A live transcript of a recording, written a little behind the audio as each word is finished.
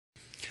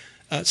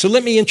So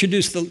let me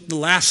introduce the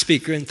last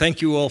speaker, and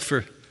thank you all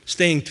for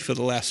staying for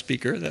the last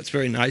speaker. That's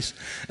very nice.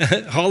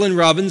 Harlan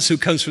Robins, who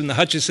comes from the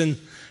Hutchinson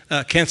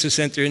Cancer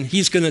Center, and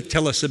he's going to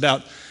tell us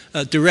about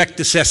direct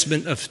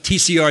assessment of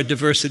TCR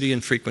diversity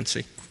and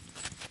frequency.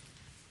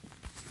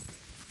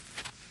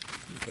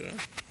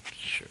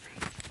 Sure.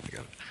 I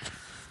got it.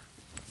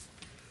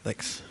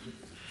 Thanks.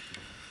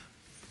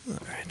 All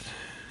right.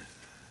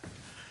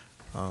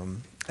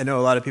 I know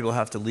a lot of people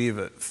have to leave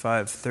at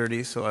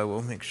 5:30, so I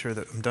will make sure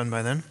that I'm done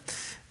by then.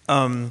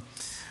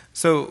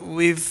 So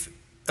we've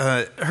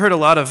heard a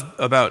lot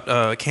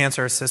about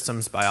cancer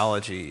systems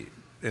biology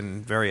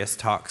in various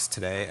talks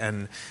today,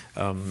 and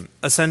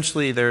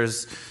essentially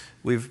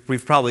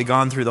we've probably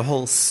gone through the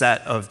whole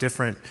set of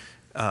different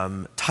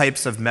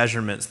types of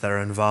measurements that are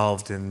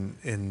involved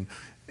in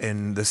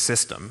the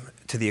system,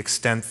 to the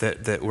extent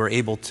that we're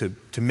able to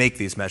make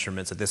these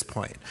measurements at this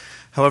point.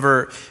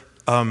 However,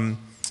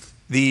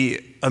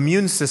 the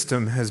immune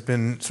system has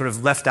been sort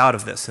of left out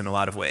of this in a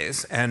lot of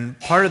ways, and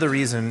part of the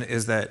reason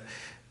is that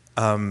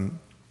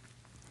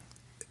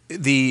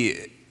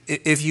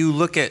if you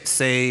look at,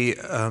 say,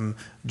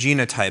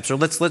 genotypes, or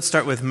let's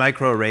start with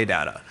microarray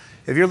data.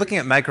 If you're looking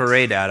at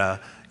microarray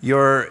data,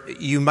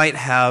 you might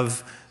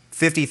have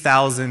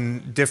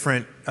 50,000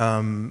 different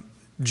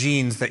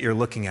genes that you're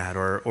looking at,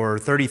 or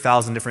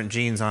 30,000 different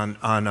genes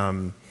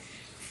on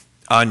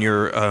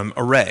your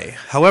array.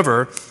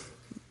 However,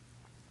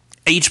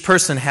 each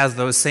person has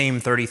those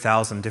same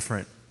 30,000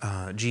 different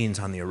genes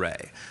on the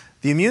array.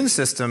 The immune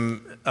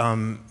system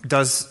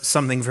does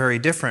something very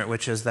different,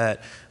 which is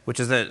that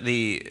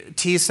the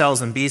T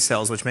cells and B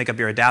cells, which make up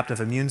your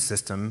adaptive immune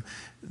system,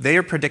 they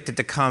are predicted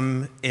to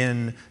come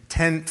in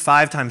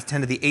 5 times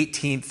 10 to the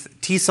 18th,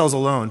 T cells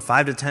alone,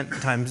 5 to 10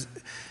 times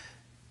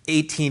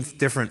 18th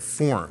different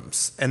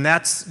forms. And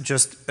that's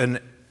just an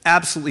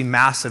absolutely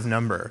massive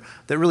number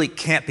that really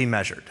can't be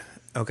measured,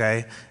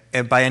 okay,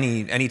 by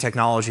any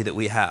technology that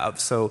we have.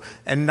 So,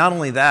 and not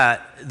only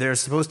that, there's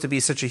supposed to be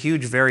such a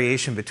huge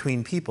variation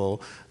between people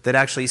that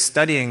actually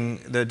studying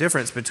the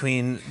difference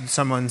between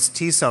someone's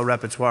T cell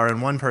repertoire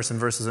in one person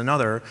versus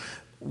another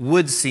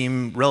would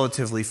seem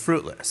relatively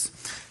fruitless.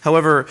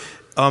 However,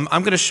 I'm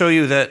going to show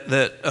you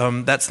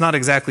that's not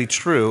exactly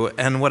true,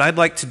 and what I'd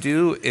like to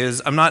do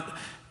is, I'm not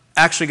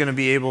actually going to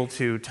be able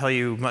to tell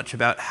you much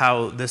about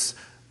how this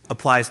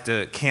applies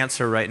to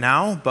cancer right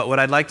now, but what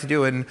I'd like to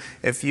do, and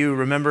if you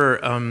remember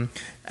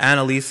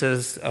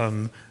Annalise's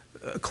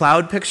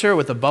cloud picture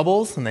with the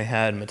bubbles, and they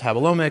had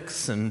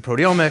metabolomics and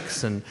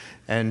proteomics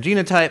and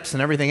genotypes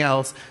and everything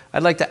else,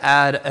 I'd like to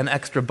add an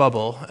extra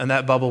bubble, and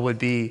that bubble would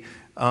be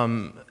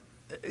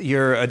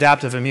your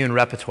adaptive immune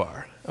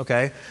repertoire,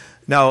 okay?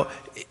 Now,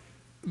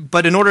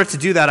 but in order to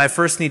do that, I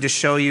first need to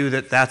show you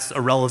that that's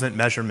a relevant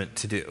measurement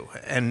to do.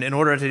 And in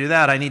order to do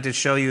that, I need to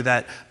show you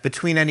that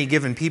between any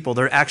given people,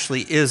 there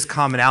actually is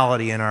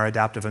commonality in our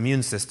adaptive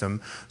immune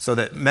system, so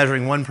that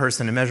measuring one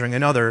person and measuring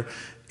another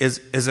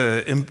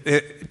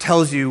it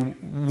tells you,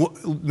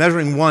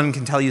 measuring one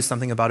can tell you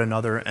something about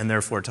another, and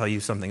therefore tell you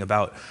something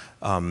about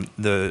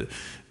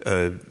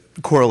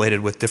correlated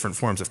with different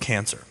forms of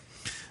cancer.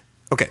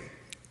 Okay.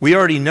 We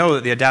already know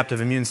that the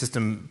adaptive immune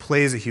system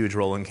plays a huge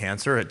role in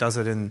cancer. It does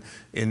it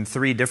in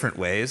 3 different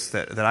ways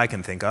that I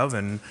can think of.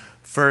 And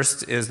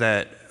first is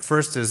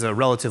a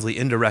relatively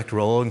indirect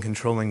role in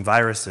controlling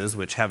viruses,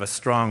 which have a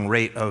strong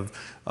rate of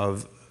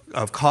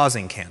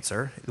causing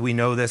cancer. We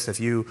know this if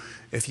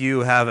you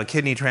have a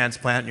kidney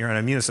transplant and you're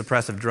on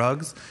immunosuppressive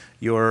drugs,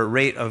 your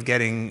rate of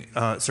getting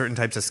certain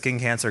types of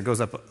skin cancer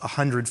goes up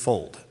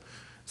 100-fold.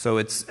 So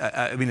it's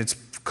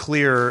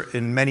clear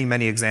in many,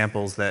 many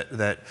examples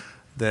that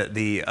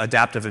the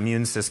adaptive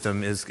immune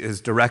system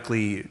is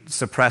directly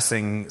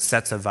suppressing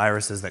sets of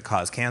viruses that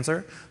cause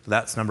cancer. So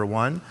that's number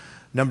one.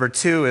 Number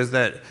two is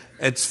that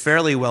it's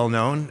fairly well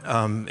known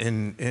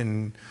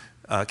in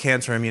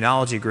cancer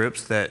immunology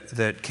groups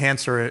that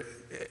cancer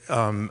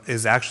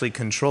is actually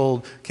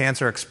controlled.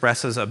 Cancer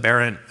expresses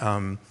aberrant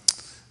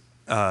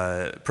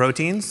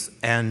proteins,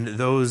 and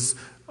those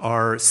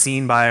are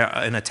seen by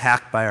an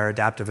attack by our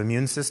adaptive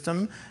immune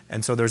system.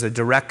 And so there's a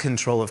direct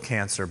control of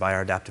cancer by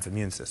our adaptive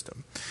immune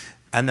system.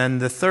 And then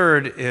the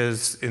third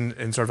is,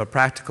 in sort of a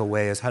practical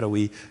way, is how do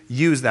we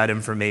use that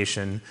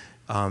information,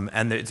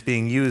 and it's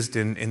being used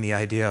in the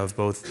idea of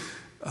both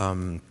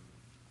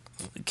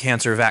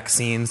cancer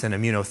vaccines and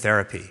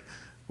immunotherapy,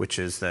 which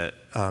is that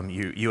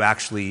you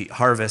actually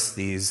harvest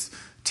these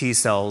T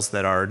cells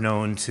that are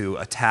known to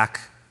attack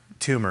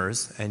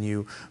tumors, and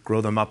you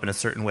grow them up in a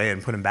certain way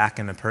and put them back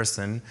in a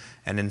person,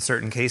 and in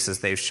certain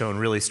cases they've shown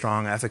really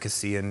strong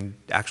efficacy in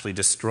actually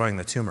destroying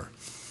the tumor.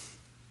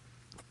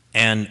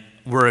 And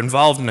we're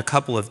involved in a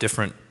couple of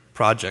different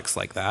projects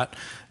like that,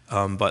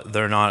 but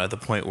they're not at the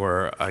point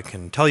where I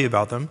can tell you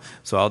about them.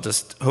 So I'll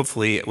just,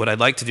 hopefully, what I'd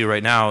like to do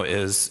right now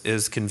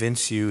is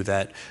convince you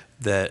that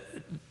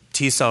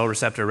T-cell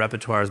receptor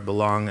repertoires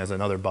belong as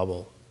another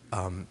bubble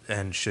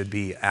and should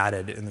be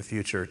added in the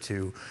future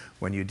to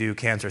when you do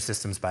cancer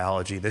systems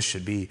biology. This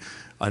should be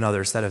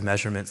another set of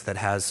measurements that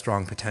has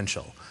strong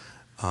potential.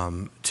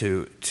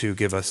 to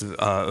give us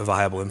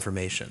viable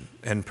information.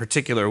 In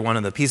particular, one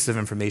of the pieces of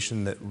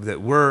information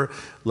that we're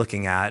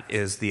looking at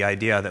is the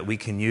idea that we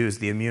can use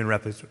the immune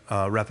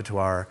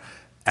repertoire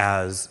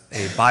as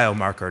a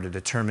biomarker to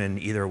determine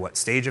either what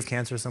stage of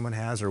cancer someone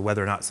has or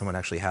whether or not someone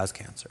actually has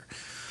cancer.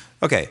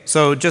 Okay,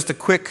 so just a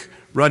quick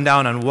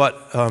rundown on what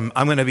I'm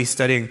going to be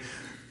studying,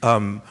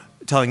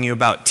 telling you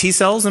about T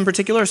cells in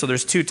particular. So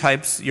there's two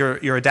types.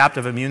 Your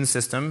adaptive immune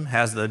system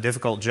has the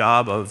difficult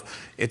job of,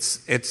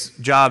 its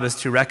job is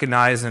to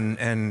recognize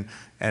and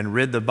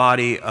rid the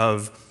body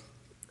of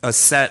a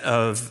set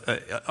of,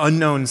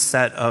 unknown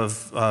set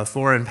of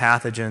foreign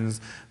pathogens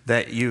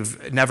that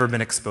you've never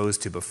been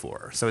exposed to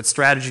before. So its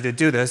strategy to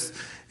do this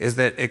is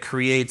that it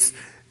creates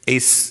a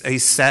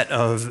set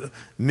of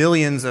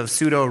millions of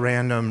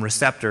pseudo-random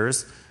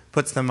receptors,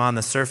 puts them on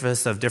the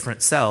surface of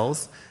different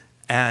cells,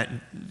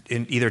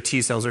 in either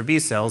T cells or B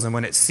cells, and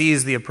when it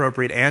sees the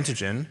appropriate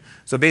antigen,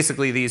 so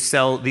basically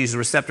these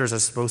receptors are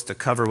supposed to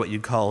cover what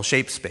you'd call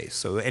shape space.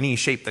 So any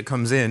shape that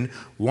comes in,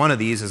 one of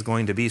these is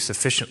going to be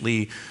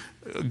sufficiently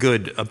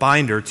good a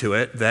binder to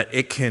it that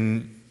it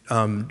can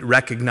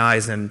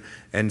recognize and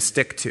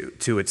stick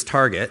to its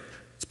target,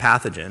 its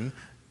pathogen.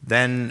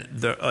 Then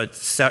it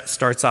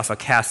starts off a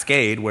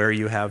cascade where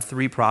you have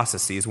three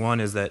processes. One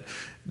is that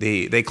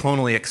they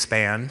clonally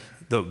expand.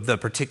 The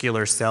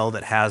particular cell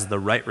that has the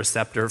right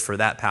receptor for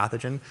that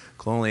pathogen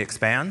clonally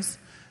expands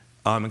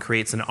and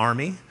creates an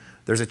army.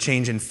 There's a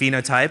change in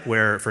phenotype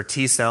where for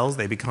T cells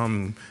they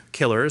become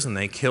killers and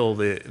they kill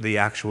the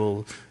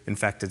actual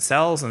infected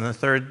cells. And the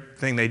third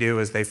thing they do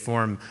is they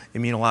form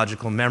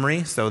immunological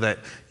memory so that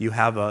you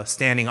have a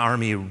standing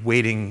army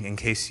waiting in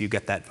case you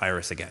get that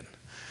virus again,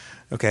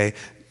 okay,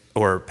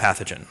 or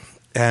pathogen.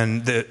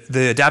 And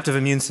the adaptive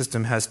immune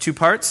system has two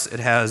parts. It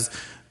has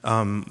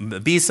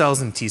B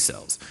cells and T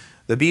cells.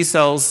 The B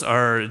cells,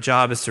 our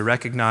job is to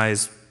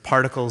recognize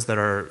particles that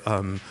are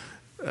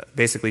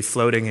basically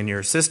floating in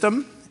your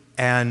system.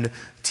 And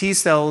T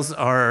cells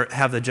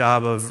have the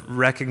job of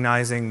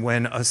recognizing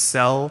when a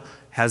cell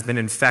has been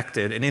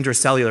infected, an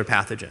intracellular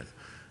pathogen.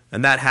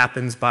 And that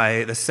happens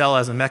by the cell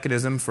as a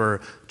mechanism for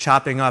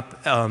chopping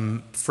up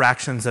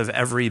fractions of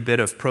every bit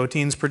of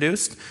proteins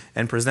produced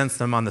and presents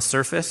them on the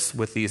surface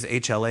with these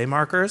HLA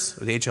markers,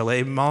 the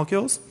HLA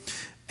molecules.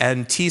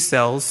 And T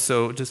cells,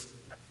 so does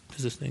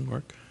this thing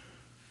work?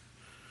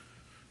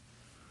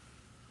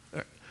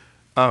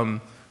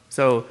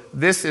 So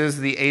this is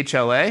the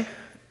HLA,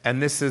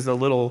 and this is a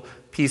little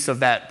piece of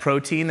that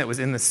protein that was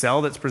in the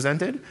cell that's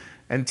presented.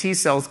 And T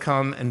cells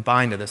come and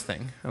bind to this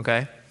thing,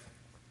 okay?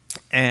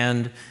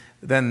 And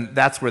then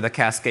that's where the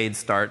cascade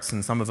starts,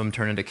 and some of them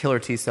turn into killer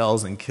T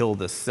cells and kill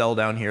this cell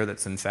down here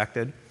that's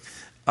infected.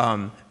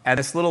 And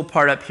this little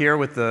part up here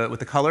with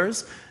the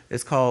colors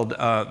is called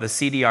the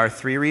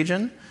CDR3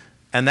 region,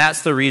 and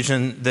that's the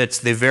region that's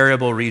the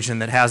variable region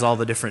that has all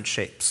the different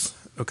shapes,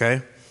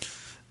 okay?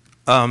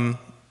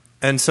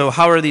 And so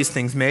how are these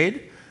things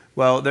made?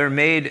 Well, they're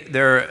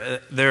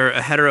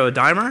a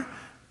heterodimer.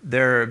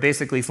 They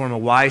basically form a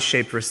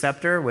Y-shaped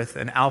receptor with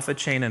an alpha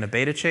chain and a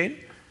beta chain.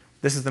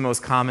 This is the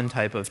most common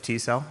type of T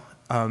cell.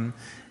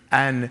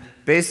 And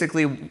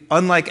basically,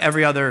 unlike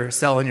every other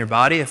cell in your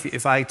body,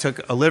 if I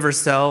took a liver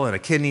cell and a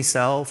kidney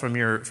cell from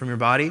your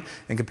body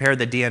and compared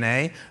the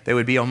DNA, they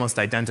would be almost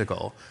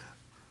identical.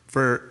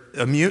 For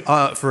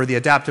the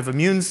adaptive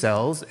immune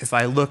cells, if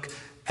I look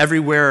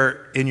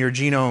everywhere in your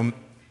genome,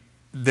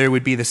 they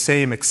would be the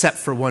same except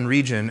for one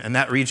region, and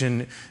that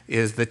region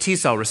is the T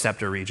cell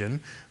receptor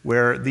region,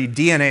 where the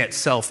DNA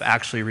itself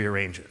actually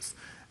rearranges.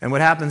 And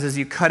what happens is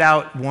you cut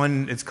out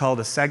one, it's called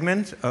a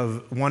segment,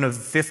 of one of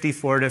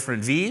 54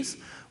 different V's,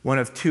 one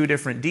of 2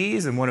 different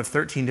D's, and one of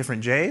 13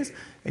 different J's,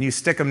 and you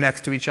stick them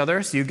next to each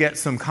other, so you get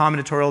some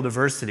combinatorial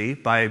diversity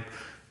by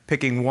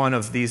picking one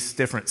of these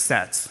different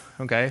sets,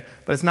 okay?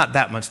 But it's not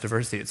that much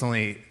diversity. It's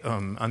only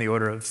on the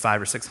order of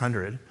 500 or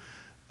 600.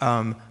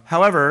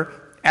 However,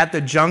 at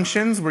the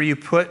junctions where you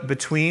put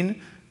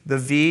between the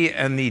V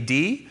and the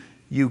D,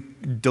 you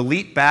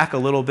delete back a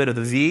little bit of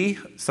the V,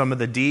 some of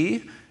the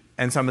D,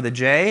 and some of the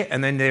J,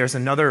 and then there's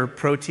another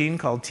protein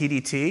called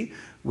TDT,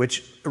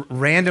 which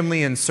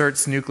randomly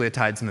inserts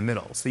nucleotides in the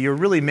middle. So you're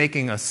really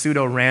making a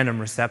pseudo-random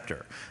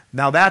receptor.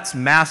 Now that's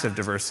massive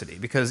diversity,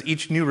 because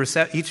each new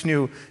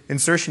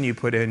insertion you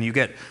put in, you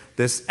get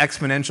this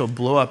exponential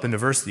blow-up in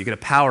diversity. You get a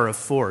power of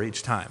 4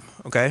 each time,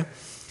 okay?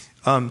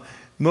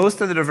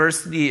 Most of the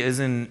diversity is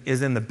in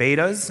the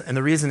betas, and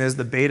the reason is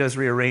the betas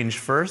rearrange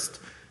first.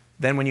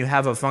 Then when you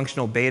have a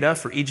functional beta,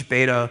 for each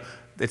beta,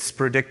 it's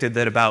predicted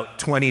that about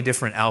 20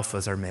 different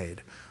alphas are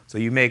made. So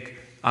you make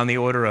on the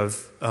order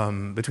of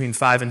between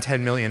 5 and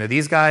 10 million of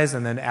these guys,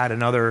 and then add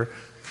another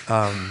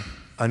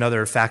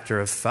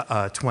factor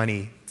of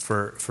 20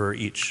 for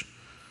each.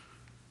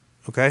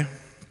 Okay?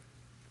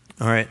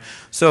 All right.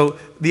 So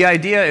the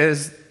idea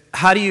is,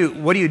 what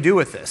do you do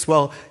with this?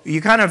 Well,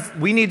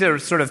 we need to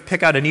sort of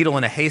pick out a needle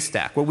in a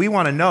haystack. What we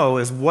want to know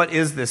is, what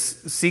is this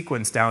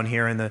sequence down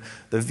here in the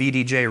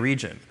VDJ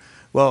region?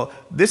 Well,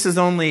 this is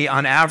only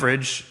on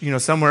average,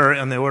 somewhere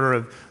on the order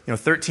of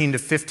 13 to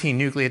 15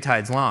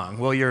 nucleotides long.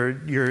 Well,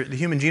 the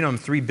human genome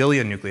is 3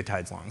 billion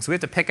nucleotides long. So we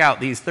have to pick out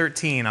these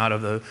 13 out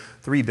of the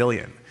 3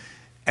 billion.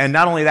 And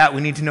not only that,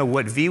 we need to know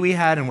what V we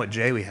had and what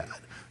J we had.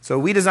 So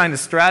we designed a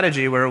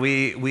strategy where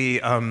we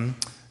used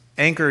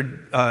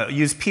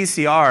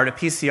PCR to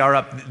PCR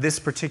up this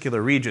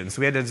particular region. So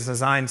we had to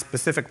design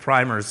specific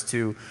primers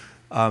to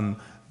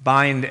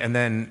bind and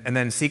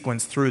then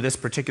sequence through this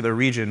particular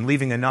region,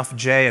 leaving enough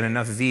J and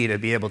enough V to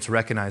be able to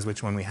recognize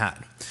which one we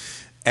had.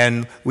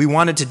 And we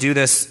wanted to do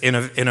this in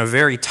a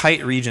very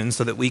tight region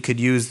so that we could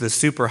use the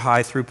super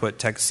high throughput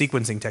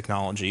sequencing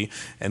technology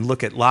and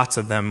look at lots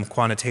of them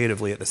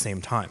quantitatively at the same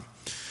time.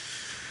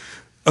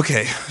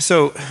 Okay,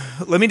 so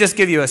let me just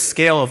give you a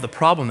scale of the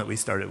problem that we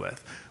started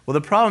with. Well,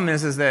 the problem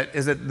is that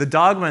the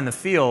dogma in the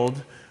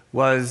field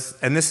was,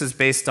 and this is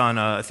based on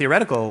a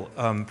theoretical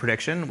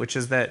prediction, which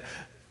is that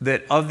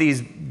of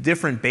these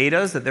different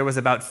betas, that there was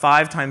about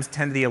 5 times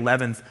 10 to the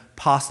 11th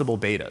possible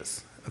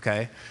betas,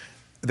 okay,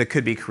 that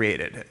could be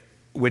created,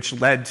 which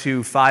led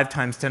to 5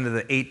 times 10 to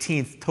the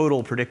 18th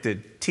total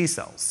predicted T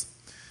cells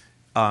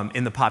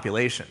in the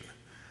population.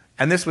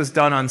 And this was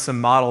done on some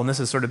model, and this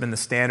has sort of been the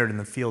standard in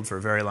the field for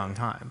a very long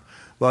time.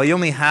 Well, you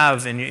only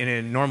have, in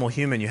a normal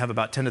human, you have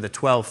about 10 to the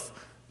 12th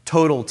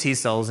total T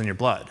cells in your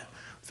blood.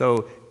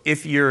 So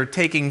if you're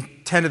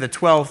taking 10 to the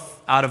 12th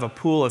out of a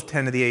pool of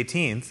 10 to the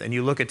 18th, and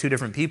you look at 2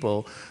 different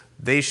people,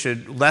 they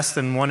should, less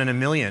than 1 in a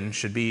million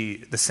should be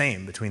the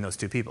same between those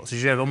 2 people. So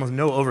you should have almost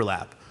no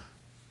overlap.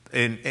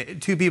 And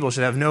 2 people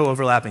should have no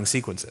overlapping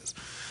sequences.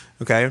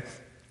 Okay?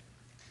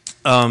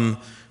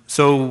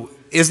 So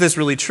is this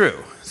really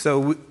true?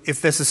 So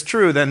if this is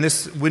true, then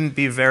this wouldn't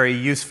be very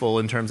useful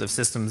in terms of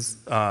systems,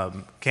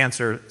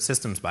 cancer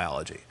systems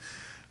biology.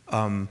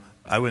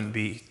 I wouldn't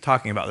be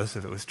talking about this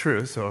if it was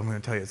true, so I'm going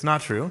to tell you it's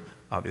not true,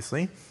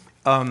 obviously.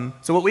 So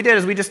what we did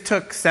is we just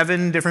took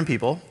 7 different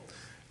people.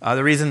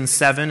 The reason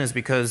 7 is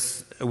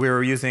because we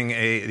were using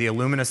the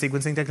Illumina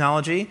sequencing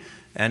technology,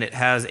 and it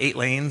has 8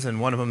 lanes, and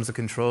one of them is a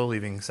control,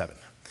 leaving 7.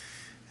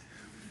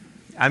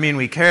 I mean,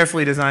 we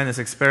carefully designed this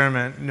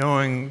experiment,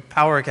 knowing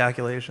power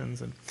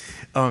calculations.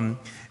 And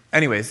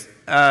anyways,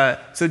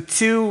 so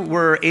 2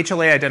 were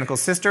HLA identical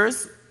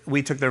sisters.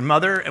 We took their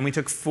mother, and we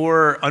took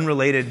 4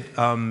 unrelated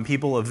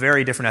people of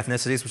very different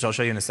ethnicities, which I'll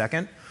show you in a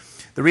second.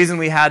 The reason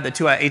we had the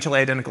 2 HLA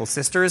identical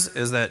sisters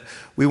is that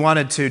we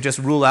wanted to just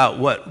rule out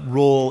what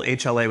role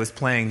HLA was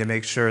playing to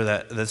make sure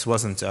that this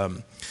wasn't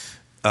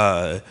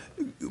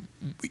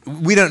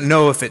we don't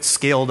know if it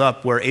scaled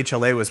up where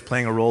HLA was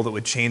playing a role that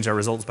would change our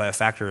results by a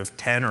factor of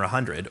 10 or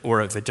 100,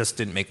 or if it just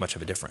didn't make much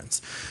of a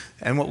difference.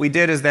 And what we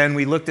did is then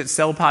we looked at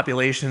cell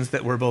populations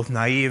that were both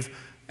naive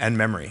and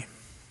memory,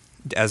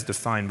 as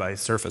defined by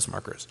surface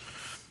markers.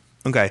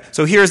 Okay,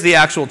 so here's the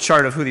actual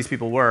chart of who these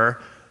people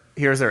were.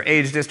 Here's their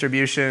age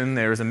distribution.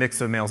 There's a mix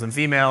of males and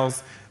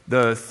females.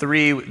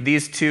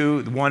 These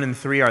 2, 1 and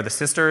 3 are the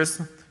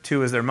sisters.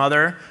 2 is their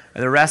mother.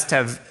 And the rest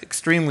have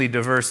extremely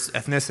diverse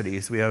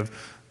ethnicities. We have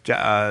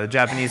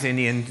Japanese,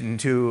 Indian, and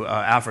 2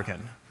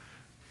 African.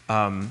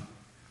 And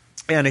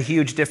a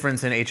huge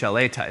difference in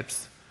HLA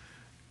types.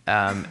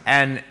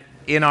 And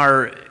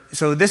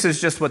so this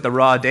is just what the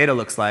raw data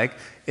looks like.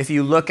 If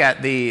you look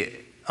at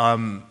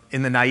in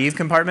the naive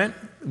compartment,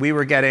 we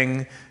were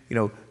getting,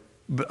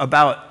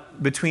 about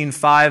between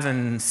 5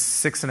 and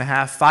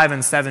 6.5, 5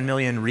 and 7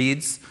 million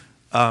reads,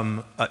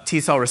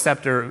 T-cell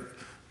receptor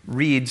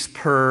reads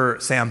per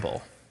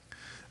sample.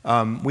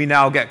 We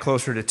now get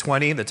closer to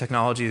 20. The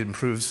technology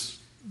improves,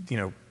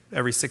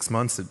 every 6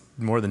 months it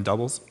more than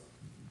doubles.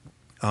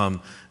 And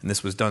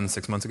this was done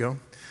 6 months ago.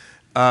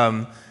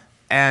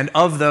 And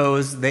of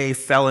those, they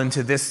fell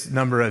into this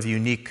number of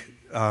unique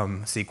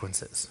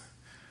sequences.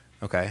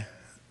 Okay,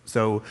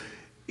 so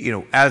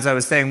as I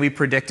was saying, we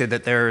predicted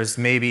that there's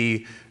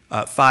maybe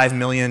 5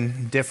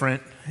 million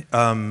different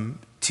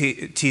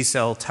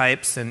T-cell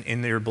types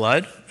in your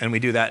blood, and we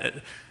do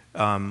that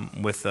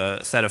with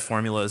a set of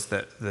formulas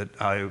that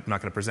I'm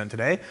not going to present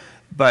today.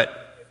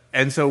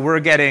 And so we're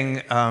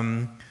getting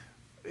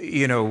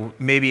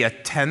maybe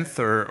 1/10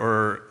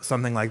 or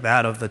something like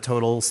that of the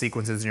total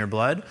sequences in your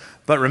blood.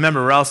 But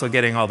remember, we're also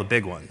getting all the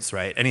big ones,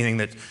 right? Anything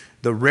that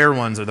the rare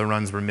ones are the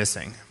ones we're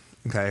missing.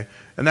 Okay,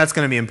 and that's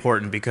going to be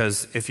important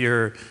because if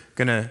you're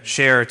going to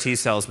share T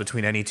cells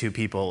between any 2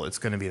 people, it's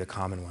going to be the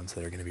common ones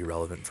that are going to be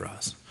relevant for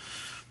us.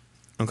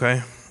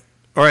 Okay,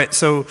 all right.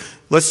 So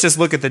let's just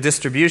look at the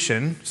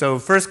distribution. So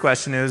first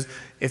question is,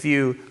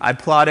 I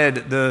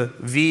plotted the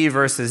V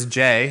versus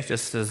J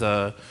just as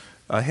a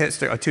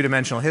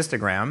 2-dimensional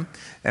histogram,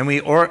 and we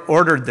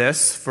ordered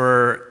this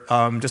for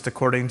just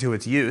according to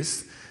its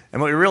use.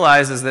 And what we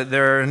realize is that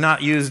they're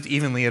not used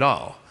evenly at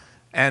all.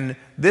 And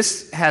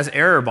this has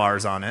error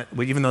bars on it,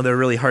 even though they're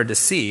really hard to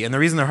see. And the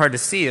reason they're hard to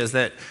see is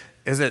that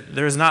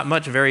there's not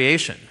much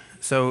variation.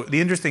 So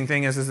the interesting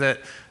thing is that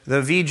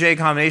the VJ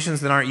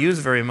combinations that aren't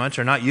used very much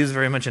are not used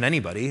very much in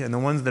anybody, and the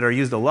ones that are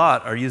used a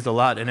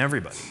lot in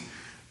everybody.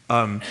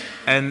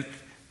 And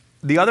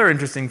the other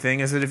interesting thing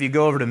is that if you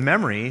go over to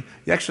memory,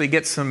 you actually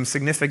get some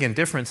significant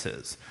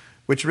differences,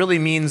 which really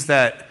means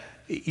that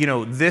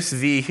this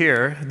V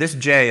here, this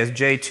J is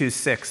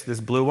J26, this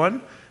blue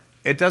one.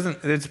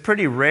 It's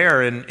pretty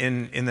rare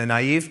in the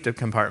naive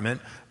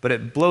compartment, but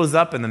it blows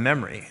up in the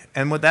memory.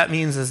 And what that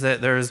means is that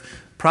there's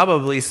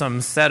probably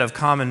some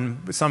common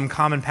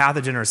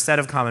pathogen or set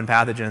of common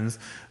pathogens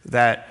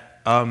that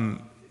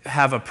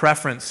have a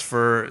preference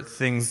for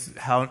things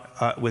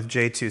with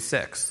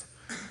J26,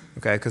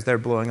 okay, because they're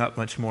blowing up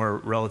much more,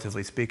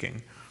 relatively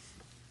speaking.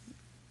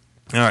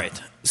 All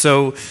right,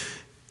 so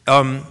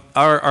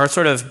our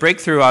sort of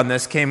breakthrough on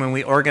this came when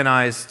we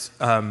organized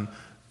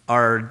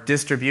our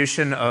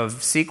distribution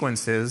of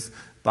sequences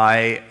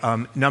by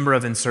number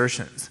of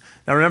insertions.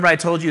 Now remember I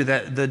told you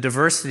that the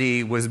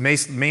diversity was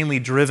mainly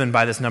driven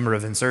by this number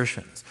of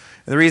insertions.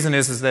 And the reason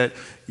is that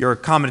your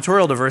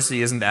combinatorial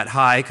diversity isn't that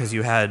high because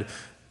you had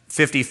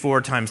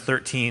 54 times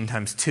 13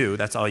 times 2,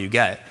 that's all you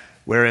get.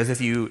 Whereas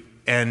the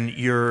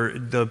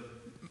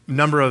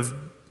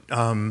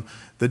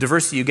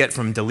diversity you get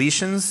from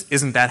deletions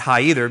isn't that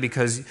high either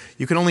because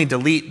you can only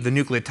delete the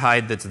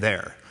nucleotide that's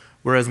there.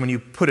 Whereas when you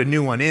put a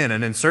new one in,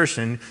 an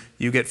insertion,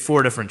 you get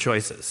 4 different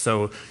choices.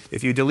 So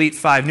if you delete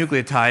 5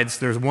 nucleotides,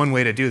 there's one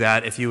way to do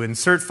that. If you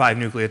insert 5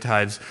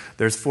 nucleotides,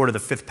 there's 4 to the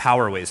 5th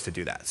power ways to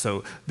do that.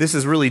 So this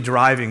is really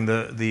driving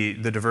the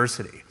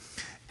diversity.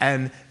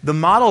 And the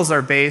models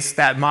are based,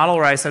 that model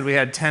where I said we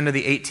had 10 to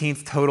the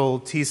 18th total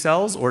T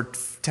cells or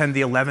 10 to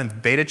the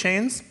 11th beta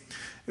chains,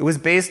 it was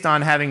based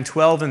on having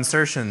 12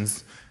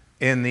 insertions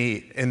in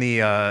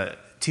the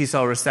T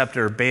cell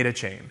receptor beta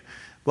chain.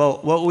 Well,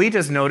 what we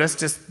just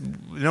noticed,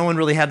 no one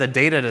really had the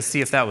data to see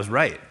if that was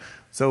right.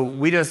 So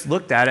we just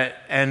looked at it,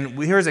 and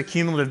here's a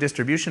cumulative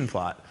distribution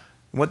plot.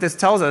 What this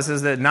tells us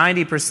is that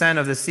 90%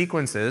 of the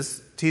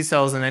sequences, T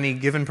cells in any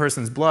given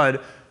person's blood,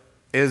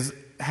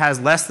 has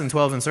less than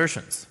 12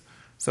 insertions.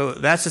 So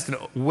that's just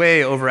a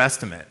way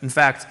overestimate. In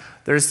fact,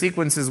 there's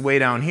sequences way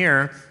down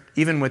here,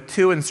 even with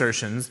 2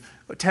 insertions,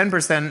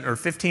 10% or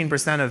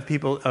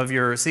 15% of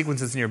your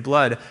sequences in your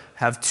blood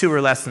have 2 or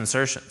less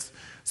insertions.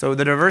 So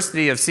the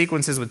diversity of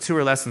sequences with 2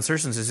 or less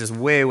insertions is just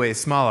way, way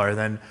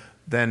smaller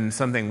than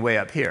something way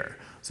up here.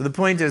 So the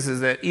point is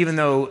that even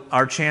though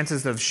our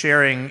chances of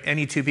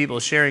any 2 people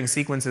sharing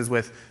sequences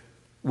with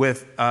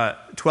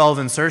 12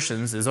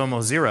 insertions is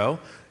almost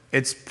 0,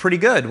 it's pretty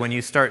good when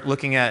you start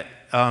looking at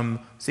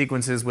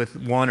sequences with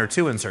 1 or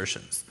 2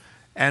 insertions.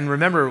 And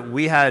remember,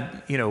 we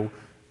have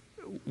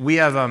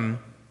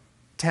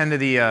 10 to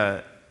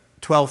the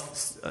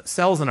 12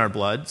 cells in our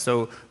blood,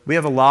 so we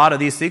have a lot of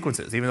these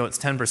sequences, even though it's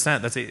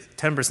 10%. That's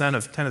 10%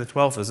 of 10 to the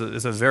 12th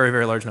is a very,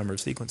 very large number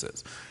of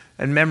sequences.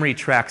 And memory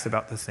tracks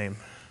about the same.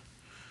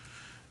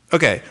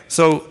 Okay,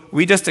 so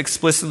we just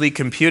explicitly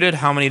computed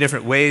how many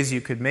different ways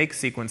you could make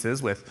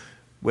sequences with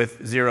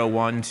 0,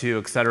 1, 2,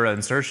 etc.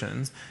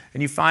 insertions.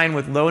 And you find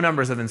with low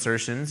numbers of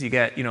insertions, you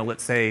get,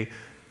 let's say,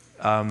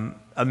 1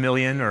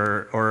 million,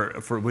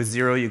 or with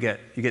 0, you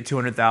get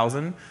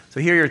 200,000.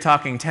 So here you're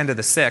talking 10 to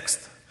the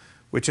 6th.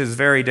 Which is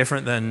very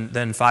different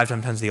than 5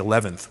 times 10 to the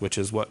 11th, which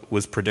is what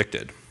was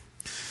predicted.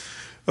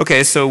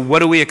 Okay, so what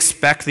do we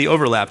expect the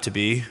overlap to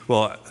be?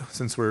 Well,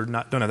 since we don't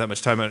have that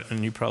much time,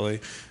 and you probably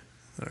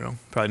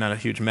not a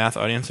huge math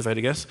audience if I had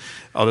to guess,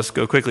 I'll just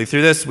go quickly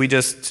through this. We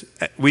just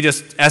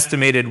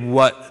estimated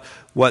what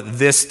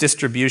this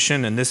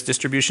distribution and this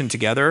distribution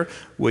together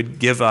would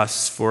give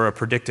us for a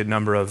predicted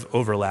number of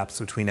overlaps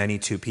between any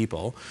 2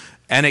 people.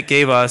 And it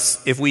gave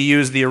us, if we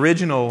use the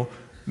original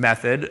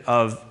method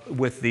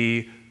with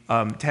the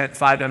 5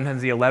 times 10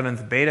 to the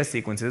 11th beta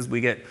sequences, we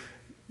get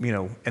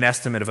an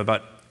estimate of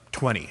about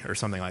 20 or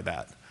something like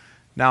that.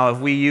 Now, if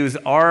we use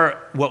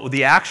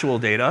the actual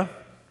data,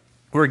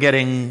 we're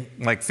getting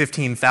like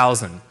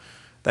 15,000.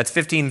 That's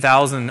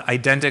 15,000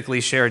 identically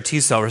shared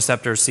T cell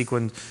receptor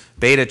sequence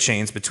beta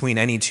chains between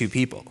any 2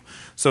 people.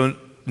 So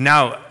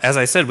now, as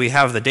I said, we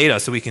have the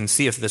data so we can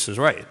see if this is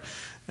right.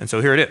 And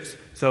so here it is.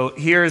 So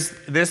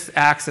this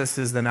axis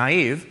is the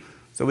naive.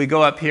 So we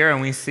go up here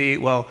and we see,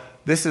 well,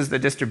 this is the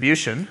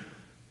distribution,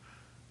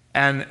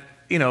 and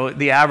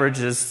the average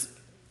is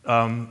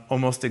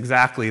almost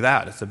exactly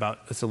that.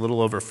 It's a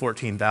little over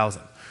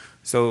 14,000.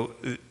 So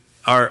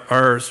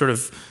our sort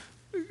of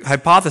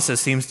hypothesis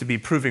seems to be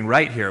proving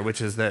right here,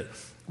 which is that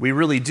we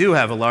really do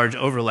have a large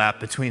overlap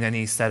between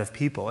any set of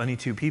people, any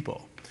 2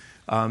 people.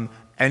 And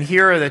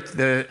here are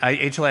the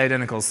HLA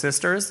identical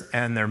sisters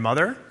and their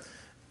mother.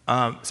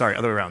 Sorry,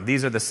 other way around.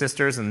 These are the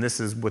sisters, and this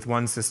is with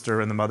one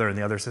sister and the mother and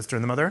the other sister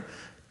and the mother.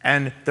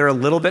 And they're a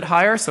little bit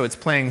higher, so it's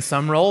playing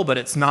some role, but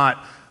it's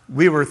not.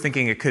 We were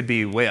thinking it could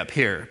be way up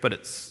here, but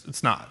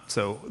it's not.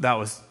 So that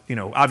was,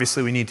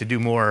 obviously we need to do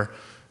more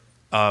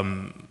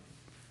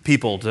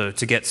people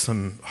to get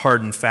some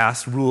hard and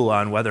fast rule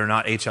on whether or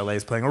not HLA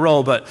is playing a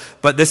role, but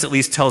this at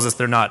least tells us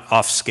they're not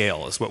off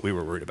scale, is what we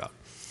were worried about.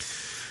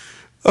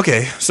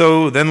 Okay,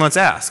 so then let's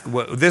ask.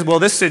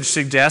 This should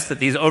suggest that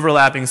these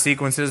overlapping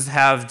sequences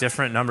have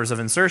different numbers of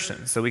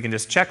insertions, so we can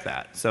just check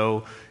that.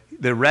 So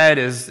the red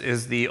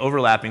is the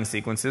overlapping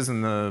sequences,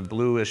 and the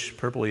bluish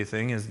purpley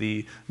thing is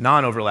the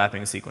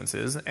non-overlapping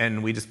sequences.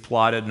 And we just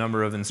plot a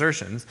number of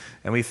insertions,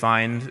 and we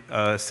find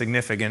a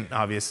significant,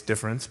 obvious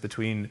difference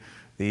between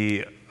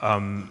the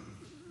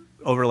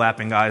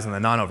overlapping guys and the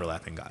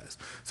non-overlapping guys.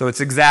 So it's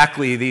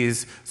exactly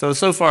these. So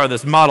far,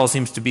 this model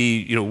seems to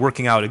be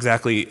working out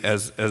exactly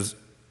as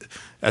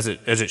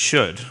it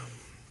should.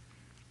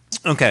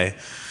 Okay,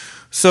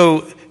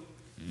 so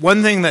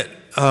one thing that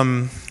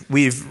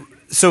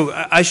so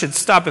I should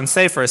stop and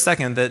say for a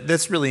second that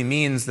this really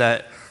means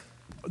that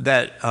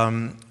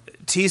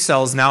T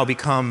cells now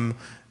become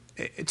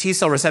T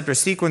cell receptor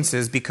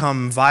sequences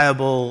become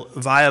viable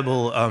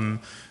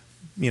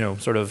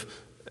sort of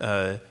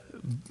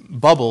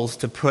bubbles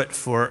to put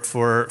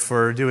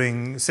for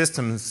doing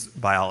systems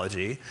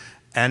biology,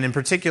 and in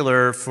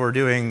particular for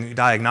doing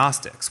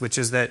diagnostics, which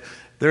is that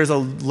there's a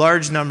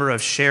large number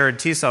of shared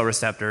T cell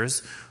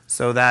receptors,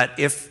 so that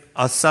if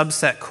a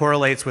subset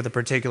correlates with a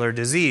particular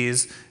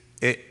disease,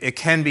 it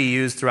can be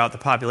used throughout the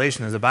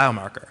population as a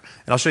biomarker.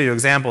 And I'll show you an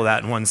example of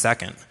that in 1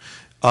 second.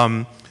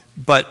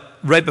 But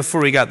right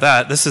before we got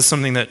that, this is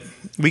something that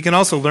we can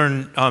also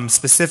learn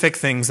specific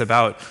things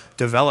about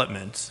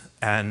development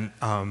and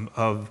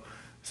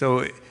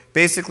so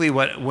basically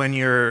when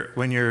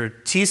your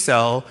T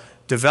cell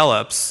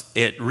develops,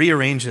 it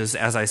rearranges,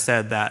 as I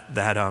said, that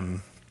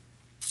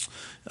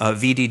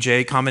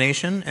VDJ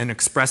combination and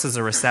expresses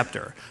a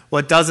receptor. Well,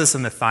 it does this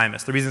in the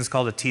thymus. The reason it's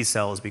called a T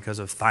cell is because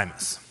of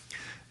thymus.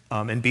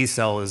 And B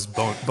cell is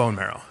bone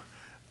marrow.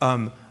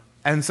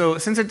 And so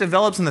since it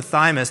develops in the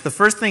thymus, the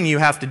first thing you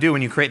have to do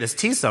when you create this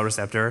T cell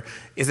receptor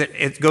is that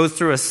it goes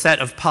through a set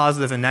of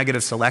positive and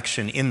negative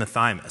selection in the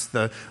thymus.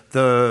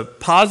 The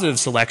positive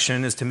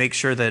selection is to make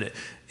sure that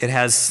it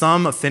has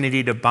some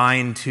affinity to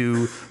bind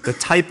to the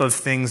type of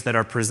things that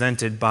are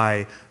presented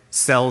by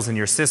cells in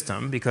your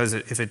system, because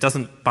if it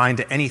doesn't bind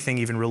to anything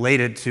even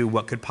related to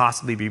what could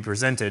possibly be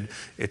presented,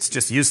 it's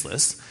just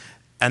useless.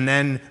 And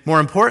then, more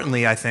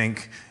importantly, I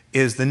think,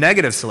 is the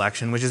negative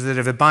selection, which is that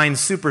if it binds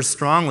super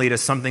strongly to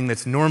something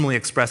that's normally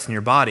expressed in your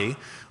body,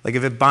 like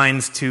if it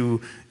binds to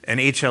an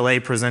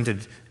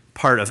HLA-presented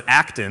part of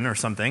actin or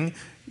something,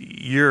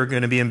 you're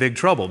going to be in big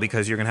trouble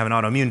because you're going to have an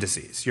autoimmune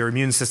disease. Your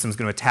immune system is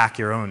going to attack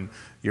your own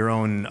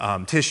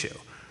tissue.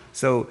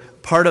 So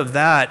part of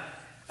that,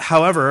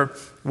 however,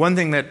 one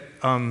thing that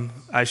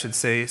I should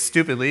say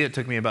stupidly, it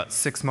took me about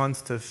 6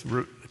 months to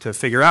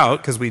figure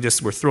out, because we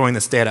just were throwing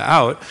this data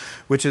out,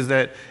 which is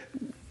that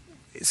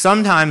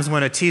sometimes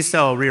when a T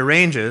cell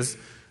rearranges,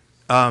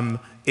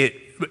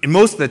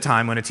 most of the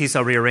time when a T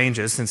cell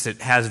rearranges, since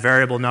it has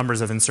variable numbers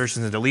of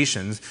insertions and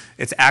deletions,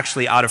 it's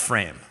actually out of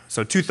frame.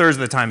 So 2/3 of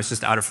the time it's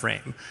just out of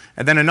frame.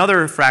 And then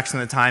another fraction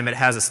of the time it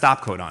has a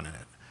stop codon in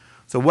it.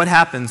 So what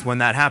happens when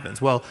that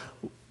happens? Well,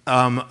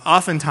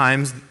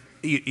 oftentimes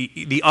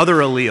the other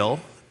allele,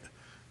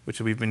 which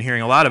we've been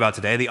hearing a lot about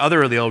today, the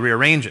other allele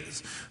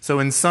rearranges. So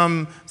in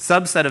some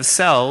subset of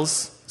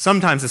cells,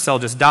 sometimes the cell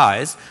just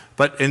dies,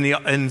 but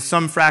in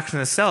some fraction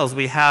of the cells,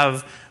 we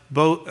have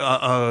both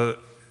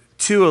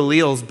two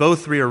alleles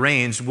both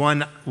rearranged,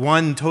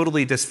 one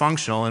totally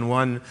dysfunctional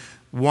and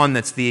one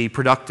that's the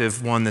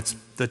productive one, that's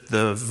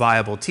the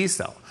viable T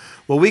cell.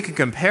 Well, we can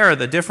compare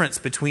the difference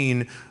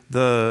between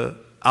the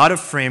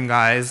out-of-frame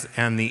guys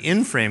and the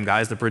in-frame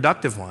guys, the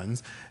productive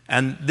ones,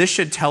 and this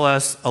should tell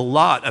us a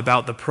lot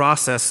about the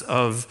process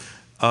of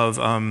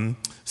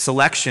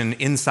selection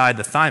inside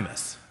the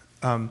thymus.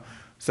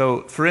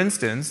 So, for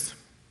instance,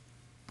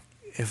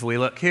 if we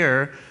look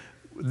here,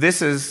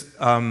 this is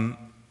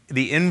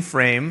the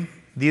in-frame.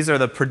 These are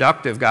the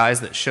productive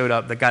guys that showed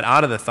up, that got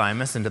out of the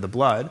thymus into the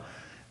blood.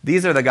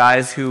 These are the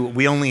guys who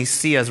we only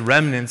see as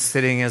remnants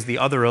sitting as the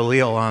other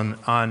allele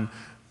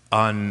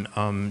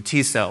on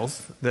T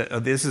cells.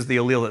 This is the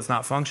allele that's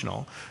not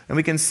functional. And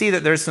we can see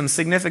that there's some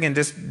significant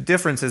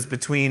differences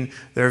between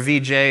their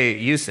VJ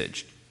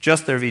usage.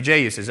 Just their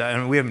VJ usage.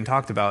 And we haven't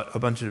talked about a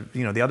bunch of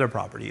the other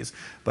properties,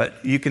 but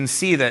you can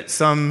see that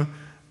some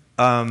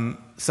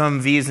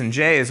V's and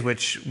J's,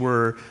 which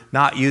were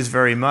not used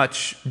very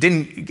much,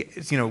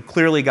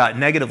 clearly got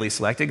negatively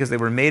selected because they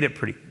were made at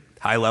pretty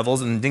high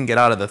levels and didn't get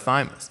out of the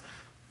thymus.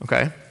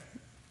 Okay,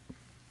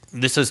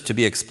 this is to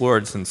be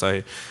explored, since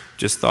I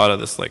just thought of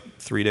this like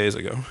 3 days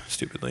ago.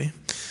 Stupidly,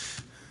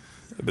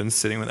 I've been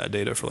sitting with that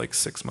data for like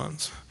 6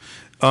 months.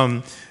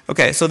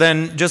 Okay, so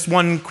then just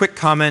one quick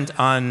comment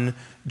on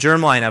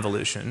germline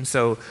evolution.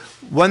 So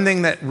one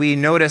thing that we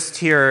noticed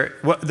here,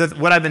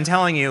 what I've been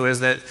telling you is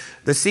that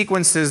the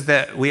sequences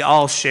that we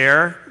all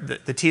share,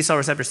 the T cell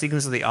receptor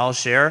sequences that we all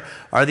share,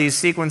 are these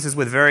sequences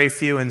with very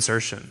few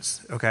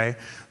insertions. Okay,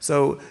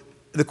 so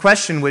the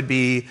question would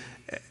be,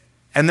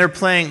 and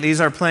these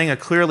are playing a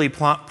clearly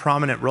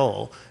prominent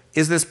role.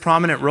 Is this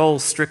prominent role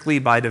strictly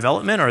by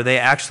development, or they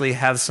actually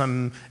have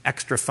some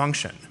extra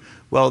function?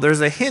 Well, there's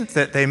a hint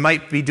that they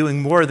might be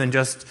doing more than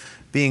just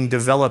being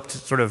developed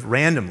sort of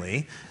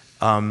randomly.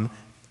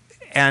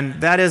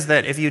 And that is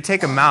that if you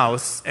take a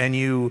mouse and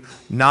you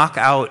knock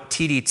out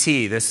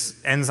TDT, this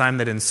enzyme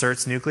that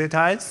inserts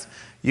nucleotides,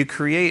 you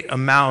create a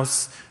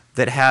mouse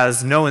that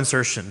has no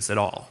insertions at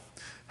all.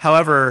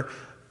 However,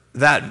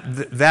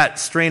 that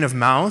strain of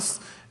mouse,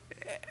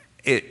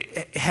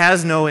 it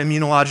has no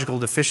immunological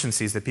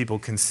deficiencies that people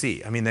can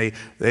see. I mean,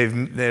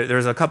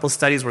 there's a couple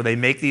studies where they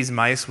make these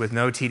mice with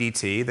no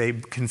TDT. They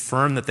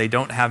confirm that they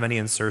don't have any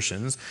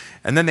insertions.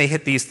 And then they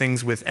hit these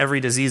things with every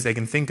disease they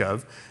can think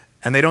of.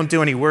 And they don't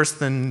do any worse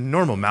than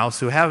normal mouse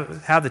who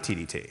have the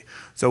TDT.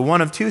 So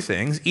one of two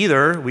things.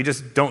 Either we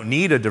just don't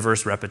need a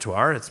diverse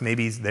repertoire. It's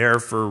maybe there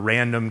for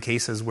random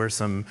cases where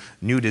some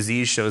new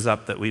disease shows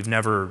up that we've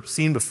never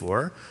seen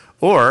before.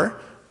 Or,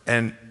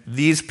 and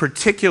these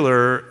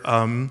particular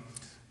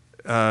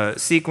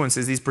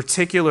sequences, these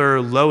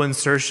particular low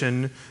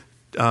insertion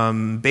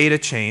beta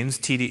chains,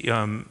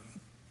 T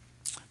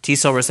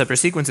cell receptor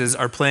sequences,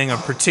 are playing a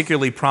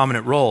particularly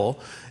prominent role.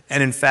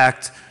 And in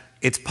fact,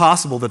 it's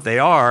possible that they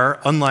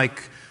are,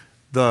 unlike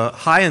the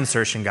high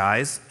insertion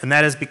guys, and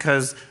that is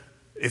because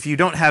if you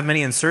don't have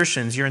many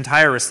insertions, your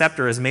entire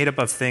receptor is made up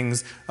of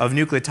things, of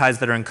nucleotides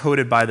that are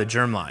encoded by the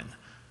germline.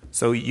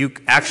 So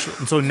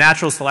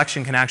natural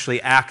selection can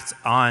actually act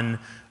on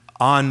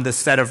the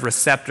set of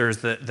receptors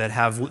that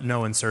have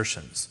no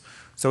insertions.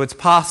 So it's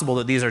possible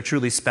that these are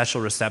truly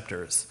special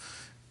receptors.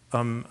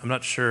 I'm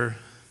not sure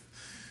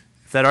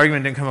if that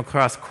argument didn't come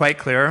across quite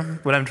clear.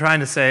 What I'm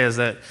trying to say is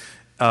that,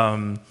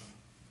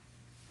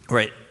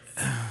 right.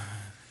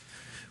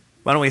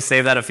 Why don't we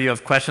save that? If you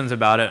have questions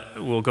about it,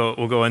 we'll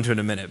go into it in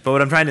a minute. But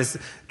what I'm trying to,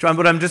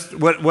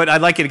 what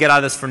I'd like you to get out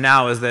of this for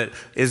now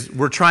is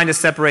we're trying to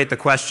separate the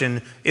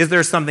question: is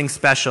there something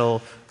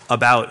special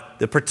about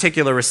the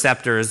particular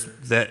receptors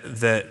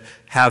that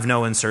have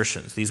no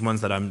insertions? These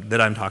ones that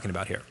I'm talking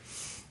about here.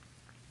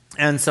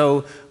 And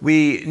so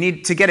we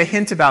need to get a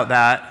hint about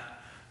that.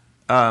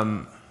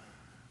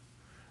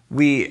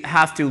 We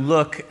have to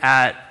look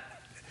at.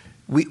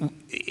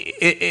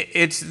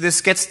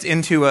 This gets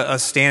into a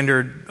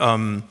standard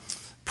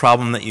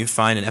problem that you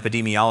find in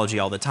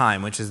epidemiology all the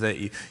time, which is that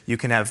you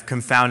can have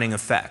confounding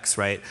effects,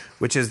 right?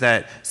 Which is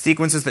that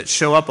sequences that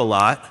show up a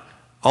lot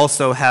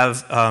also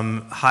have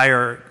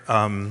higher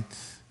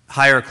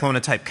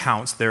clonotype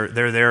counts.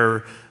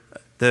 The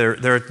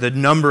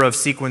number of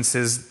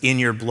sequences in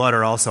your blood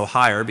are also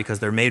higher because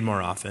they're made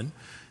more often.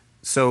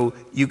 So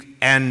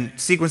and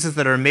sequences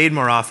that are made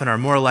more often are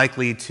more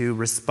likely to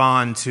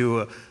respond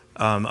to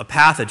a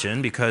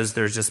pathogen because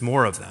there's just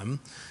more of them.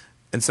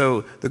 And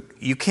so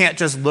you can't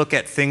just look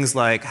at things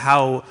like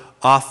how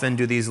often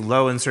do these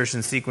low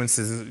insertion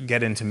sequences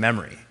get into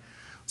memory.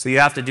 So you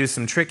have to do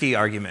some tricky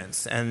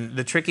arguments. And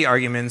the tricky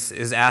arguments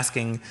is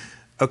asking,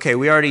 okay,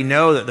 we already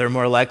know that they're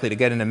more likely to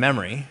get into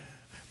memory,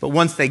 but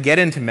once they get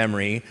into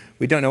memory,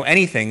 we don't know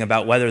anything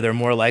about whether they're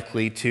more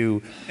likely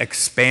to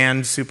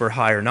expand super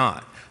high or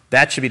not.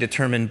 That should be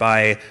determined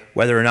by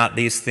whether or not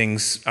these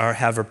things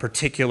have a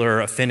particular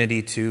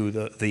affinity to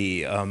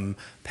the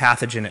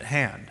pathogen at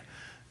hand.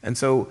 And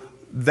so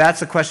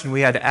that's a question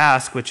we had to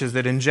ask, which is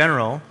that in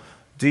general,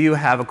 do you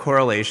have a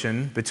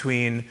correlation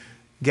between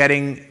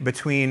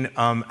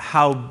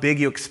how big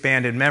you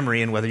expand in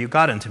memory and whether you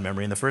got into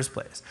memory in the first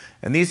place?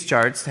 And these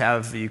charts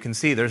have, you can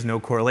see there's no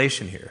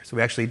correlation here. So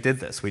we actually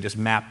did this. We just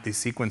mapped these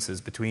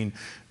sequences between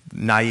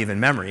naive and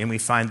memory, and we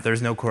find that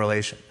there's no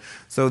correlation.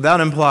 So that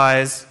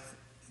implies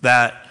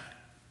that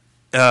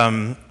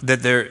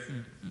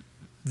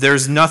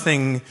there's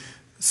nothing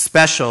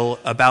special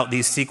about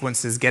these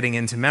sequences getting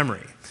into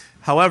memory.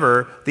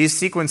 However, these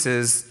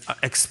sequences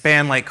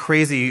expand like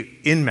crazy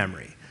in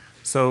memory.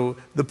 So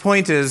the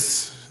point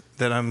is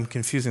that I'm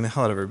confusing the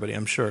hell out of everybody,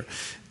 I'm sure.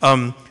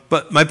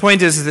 But my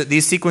point is that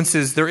these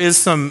sequences, there is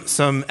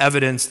some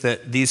evidence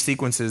that these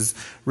sequences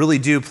really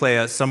do play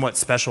a somewhat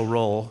special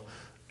role,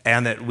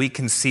 and that we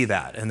can see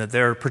that, and that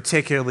they're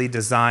particularly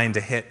designed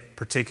to hit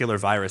particular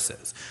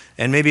viruses.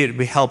 And maybe it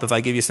would help if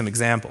I give you some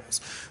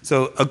examples.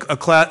 So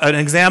an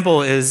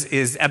example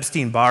is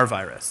Epstein-Barr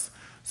virus.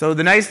 So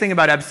the nice thing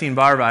about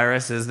Epstein-Barr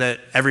virus is that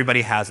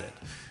everybody has it.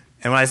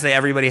 And when I say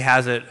everybody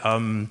has it,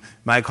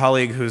 my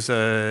colleague who's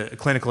a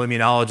clinical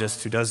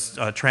immunologist who does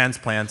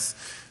transplants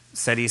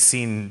said he's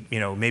seen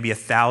maybe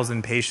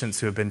 1,000 patients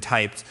who have been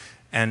typed,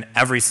 and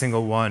every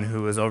single one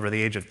who was over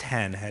the age of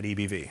 10 had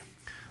EBV.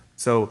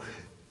 So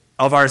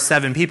of our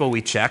 7 people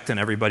we checked, and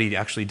everybody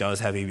actually does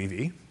have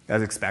EBV,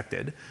 as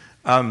expected.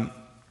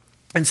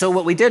 And so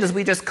what we did is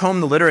we just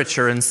combed the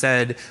literature and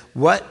said,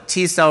 what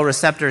T-cell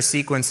receptor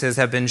sequences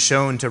have been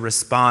shown to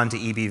respond to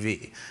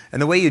EBV? And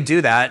the way you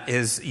do that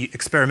is,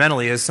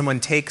 experimentally, is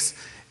someone takes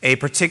a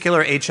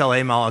particular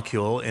HLA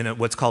molecule in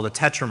what's called a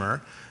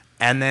tetramer,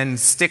 and then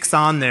sticks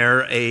on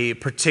there a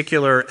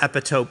particular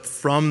epitope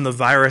from the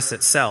virus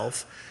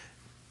itself,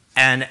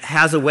 and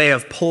has a way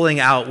of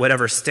pulling out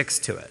whatever sticks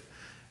to it.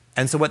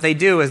 And so what they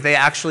do is they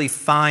actually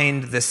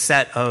find the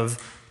set of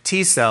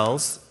T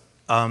cells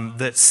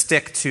that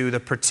stick to the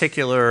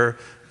particular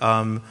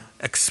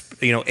HLA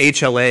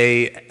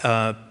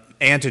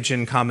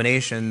antigen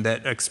combination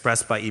that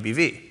expressed by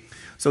EBV.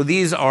 So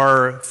these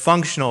are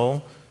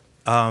functional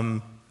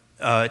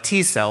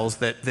T cells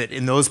that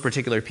in those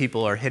particular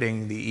people are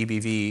hitting the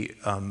EBV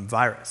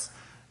virus.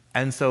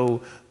 And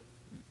so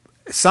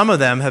some of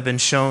them have been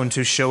shown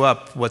to show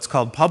up what's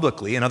called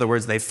publicly. In other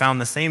words, they found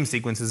the same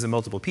sequences in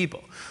multiple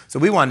people. So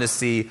we wanted to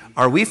see,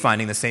 are we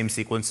finding the same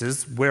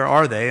sequences? Where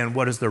are they, and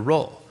what is their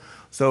role?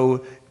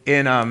 So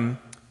in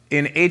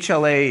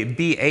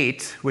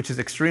HLA-B8, which is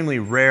extremely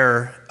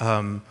rare,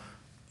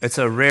 it's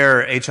a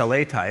rare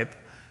HLA type,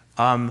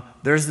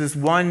 there's this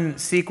one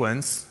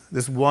sequence,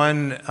 this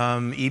one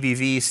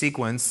EBV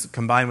sequence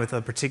combined with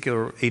a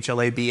particular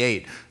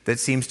HLA-B8 that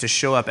seems to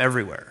show up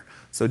everywhere.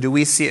 So do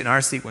we see it in our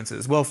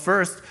sequences? Well,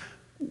 first,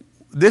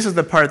 this is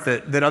the part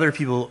that other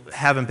people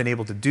haven't been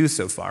able to do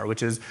so far,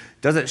 which is,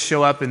 does it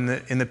show up in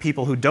the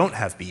people who don't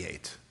have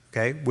B8,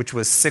 okay, which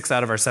was 6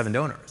 out of our 7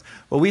 donors?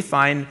 Well, we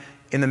find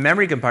in the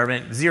memory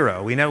compartment,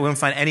 0. We don't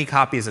find any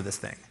copies of this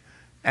thing.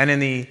 And in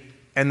the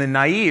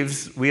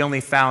naives, we only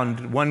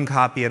found 1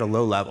 copy at a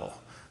low level.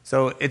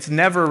 So it's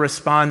never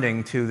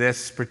responding to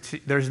this.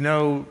 There's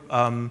no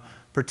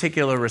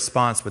particular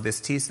response with this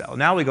T cell.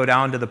 Now we go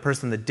down to the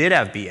person that did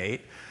have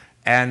B8,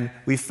 and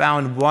we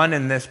found 1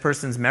 in this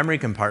person's memory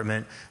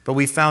compartment, but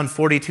we found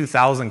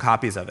 42,000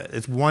 copies of it.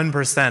 It's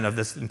 1% of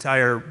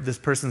this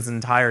person's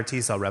entire T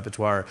cell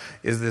repertoire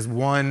is this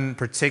one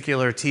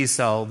particular T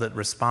cell that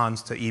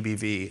responds to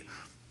EBV.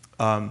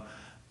 And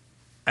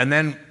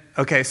then,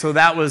 okay, so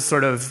that was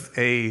sort of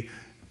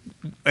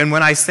and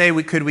when I say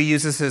could we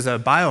use this as a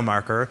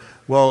biomarker,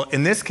 well,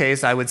 in this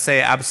case, I would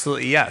say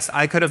absolutely yes.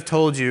 I could have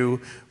told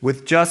you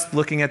with just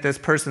looking at this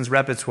person's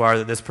repertoire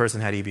that this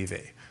person had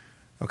EBV.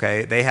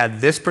 Okay, they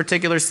had this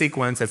particular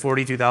sequence at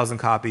 42,000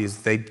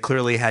 copies. They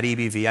clearly had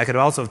EBV. I could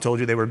also have told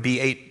you they were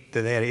B8,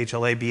 that they had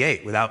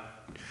HLA-B8 without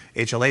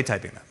HLA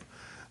typing them.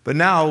 But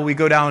now we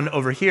go down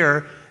over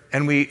here,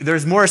 and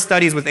there's more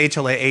studies with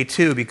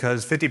HLA-A2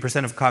 because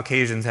 50% of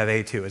Caucasians have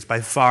A2. It's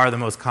by far the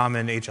most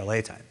common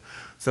HLA type.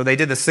 So they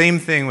did the same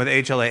thing with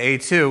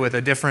HLA-A2 with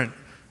a different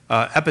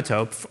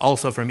epitope,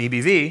 also from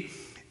EBV,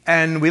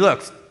 and we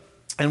looked,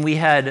 and we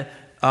had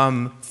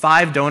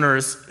 5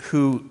 donors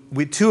who,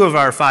 2 of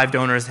our 5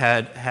 donors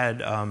had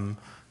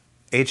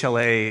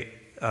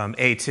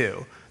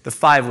HLA-A2. The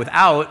 5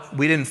 without,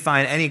 we didn't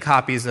find any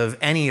copies of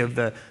any of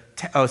the,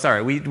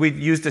 we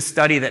used a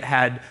study that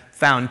had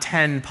found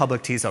 10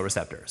 public T cell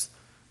receptors.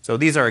 So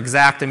these are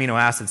exact amino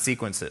acid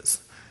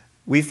sequences.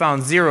 We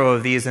found 0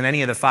 of these in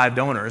any of the 5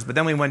 donors, but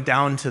then we went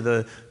down to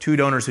the 2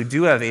 donors who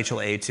do have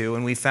HLA-A2,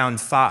 and we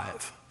found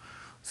 5.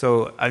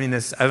 So, I mean,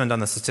 I haven't done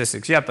the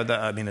statistics yet, but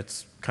I mean,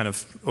 it's kind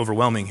of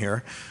overwhelming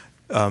here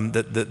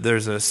that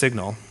there's a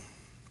signal.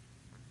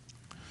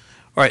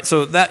 All right,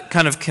 so that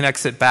kind of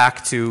connects it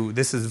back to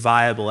this is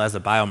viable as a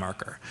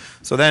biomarker.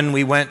 So then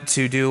we went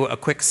to do a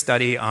quick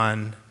study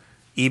on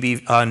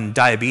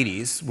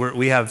diabetes.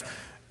 We're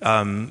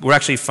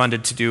actually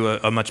funded to do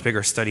a much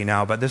bigger study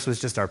now, but this was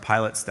just our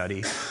pilot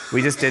study.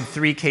 We just did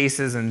 3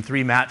 cases and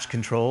 3 matched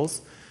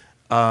controls,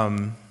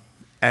 and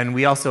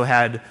we also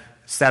had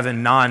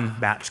 7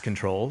 non-matched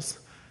controls.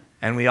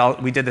 And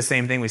we did the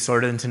same thing. We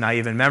sorted into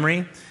naive and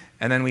memory,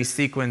 and then we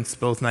sequenced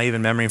both naive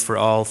and memory for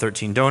all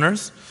 13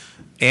 donors.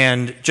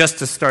 And just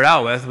to start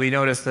out with, we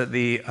noticed that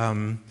the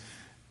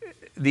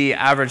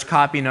average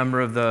copy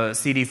number of the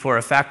CD4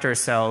 effector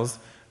cells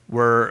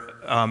were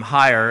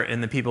higher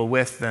in the people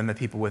with than the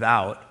people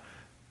without.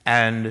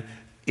 And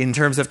in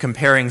terms of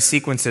comparing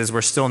sequences,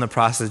 we're still in the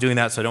process of doing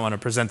that, so I don't want to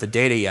present the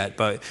data yet,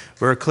 but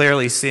we're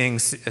clearly seeing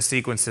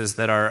sequences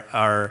that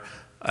are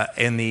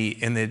in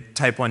the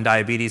type 1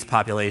 diabetes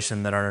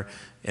population that are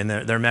in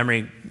their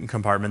memory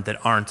compartment that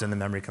aren't in the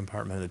memory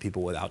compartment of the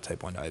people without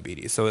type 1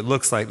 diabetes. So it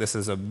looks like this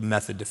is a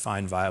method to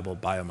find viable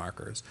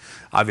biomarkers.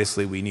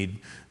 Obviously, we need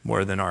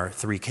more than our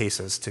 3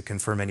 cases to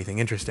confirm anything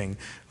interesting,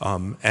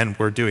 and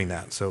we're doing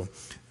that. So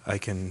I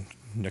can,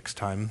 next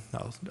time,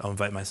 I'll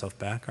invite myself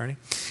back, Arnie.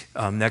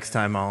 Next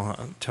time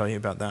I'll tell you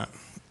about that.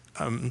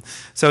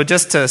 So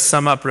just to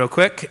sum up real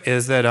quick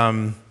is that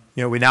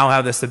we now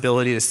have this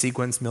ability to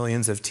sequence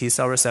millions of T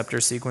cell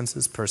receptor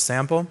sequences per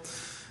sample.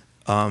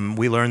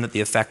 We learned that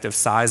the effective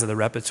size of the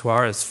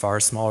repertoire is far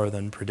smaller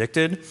than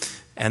predicted,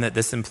 and that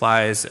this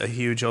implies a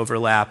huge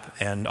overlap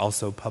and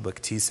also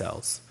public T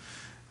cells.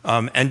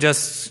 And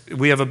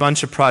we have a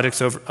bunch of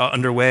projects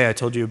underway. I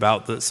told you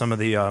about some of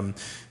the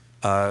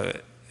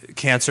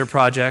cancer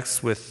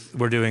projects.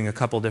 We're doing a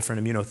couple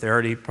different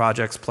immunotherapy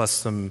projects, plus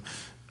some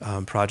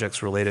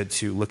projects related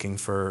to looking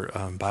for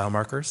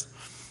biomarkers.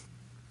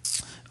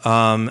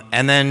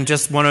 And then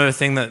just one other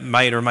thing that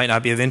might or might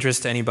not be of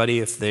interest to anybody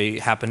if they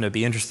happen to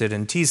be interested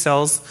in T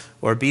cells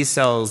or B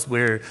cells,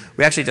 we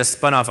actually just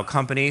spun off a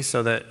company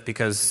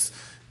because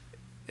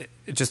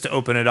just to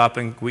open it up,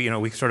 and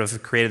we sort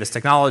of created this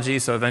technology,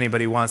 so if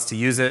anybody wants to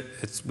use it,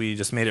 we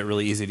just made it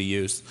really easy to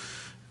use.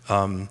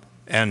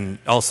 And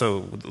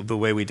also the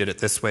way we did it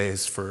this way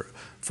is for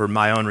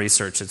my own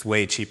research, it's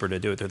way cheaper to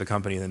do it through the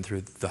company than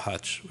through the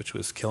Hutch, which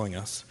was killing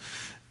us.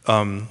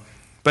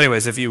 But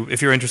anyways, if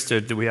you're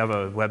interested, we have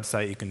a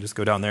website. You can just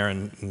go down there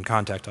and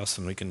contact us,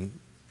 and we can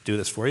do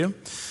this for you.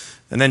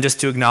 And then just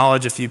to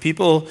acknowledge a few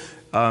people,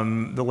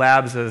 the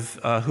labs of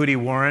Hootie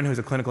Warren, who's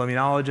a clinical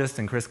immunologist,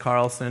 and Chris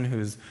Carlson,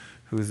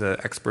 who's an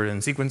expert in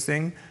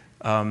sequencing.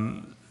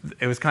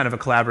 it was kind of a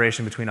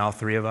collaboration between all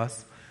three of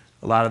us.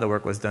 A lot of the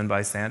work was done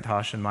by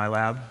Santosh in my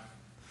lab.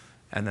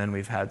 And then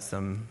we've had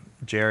some,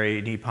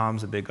 Jerry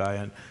Nepom's a big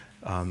guy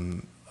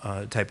on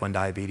type 1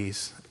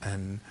 diabetes.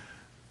 And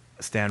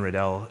Stan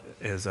Riddell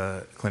is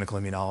a clinical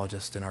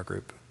immunologist in our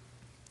group.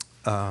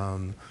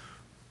 And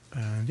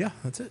yeah,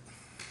 that's it.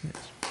 Yes.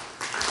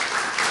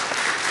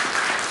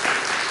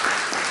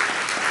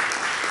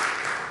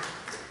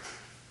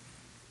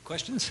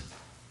 Questions?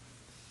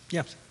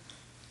 Yes.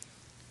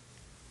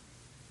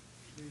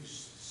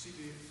 These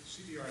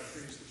CDR3s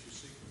that you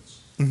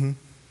sequence, Mm-hmm. and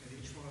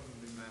each one of them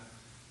we map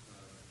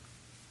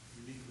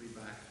uniquely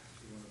back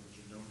to one of the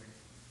genomic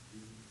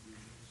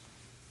regions.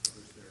 So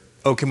is there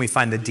Oh, can we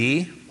find the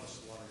D?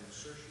 plus a lot of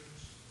insertions?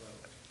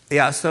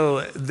 Yeah,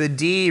 so the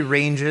D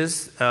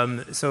ranges.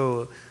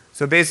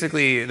 So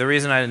basically, the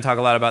reason I didn't talk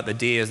a lot about the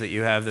D is that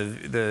you have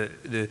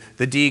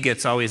the D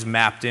gets always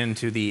mapped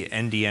into the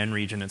NDN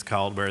region, it's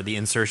called, where the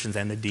insertions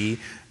and the D,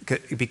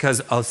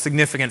 because a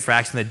significant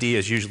fraction of the D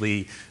is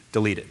usually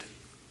deleted.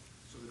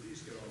 So the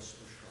Ds get all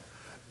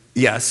smushed up.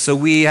 Yes, so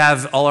we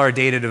have all our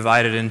data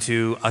divided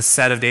into a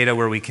set of data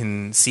where we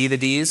can see the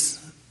Ds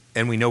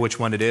and we know which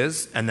one it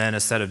is, and then a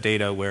set of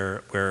data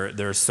where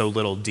there's so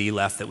little D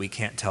left that we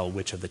can't tell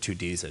which of the two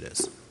Ds it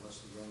is. What's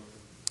the relative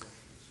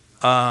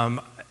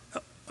proportions?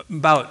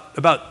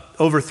 About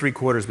over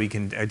 3/4 we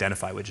can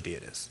identify which D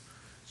it is.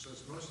 So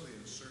it's mostly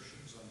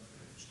insertions on,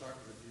 start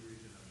with the D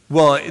region.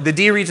 Well, the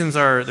D regions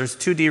there's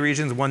two D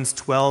regions, one's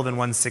 12 and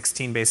one's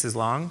 16 bases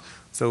long.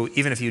 So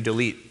even if you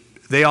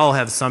delete, they all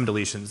have some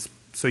deletions.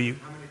 So you,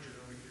 How many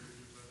genomic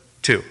regions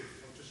are there? 2,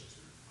 Oh, just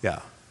 2. yeah,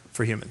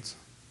 for humans.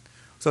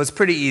 So it's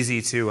pretty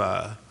easy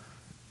to,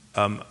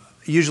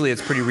 usually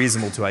it's pretty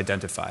reasonable to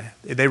identify.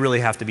 They really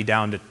have to be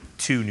down to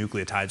 2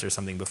 nucleotides or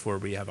something before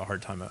we have a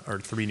hard time, or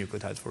 3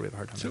 nucleotides before we have a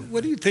hard time. So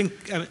what do you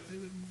think,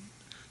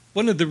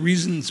 one of the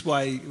reasons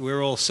why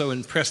we're all so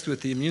impressed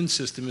with the immune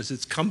system is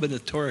its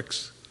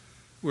combinatorics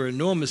were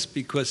enormous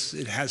because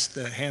it has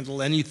to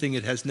handle anything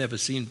it has never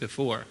seen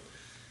before.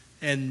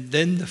 And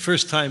then the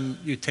first time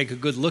you take a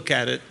good look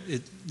at it,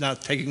 it's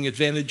not taking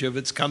advantage of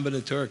its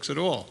combinatorics at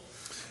all.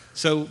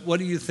 So what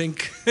do you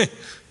think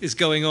is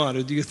going on?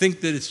 Or do you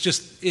think that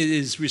it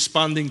is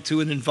responding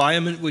to an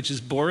environment which is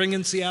boring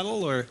in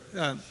Seattle? Or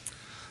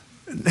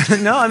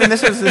No, I mean,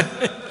 this is...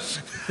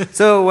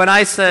 So when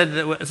I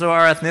said, so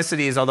our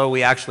ethnicities, although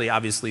we actually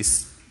obviously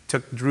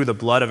drew the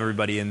blood of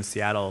everybody in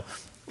Seattle,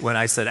 when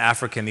I said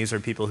African, these are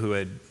people who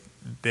had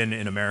been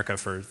in America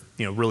for,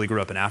 really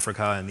grew up in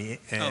Africa,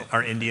 and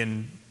our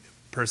Indian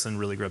person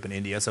really grew up in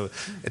India. So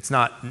it's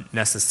not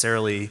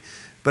necessarily...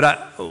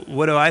 But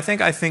what do I think?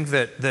 I think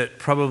that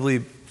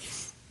probably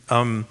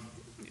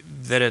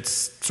that it's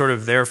sort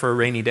of there for a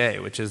rainy day,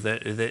 which is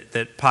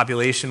that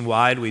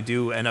population-wide we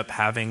do end up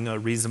having a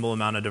reasonable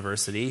amount of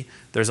diversity.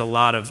 There's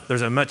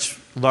a much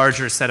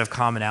larger set of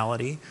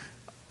commonality,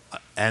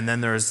 and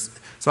then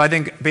so I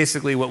think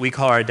basically what we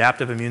call our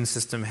adaptive immune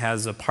system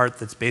has a part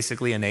that's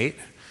basically innate,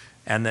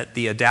 and that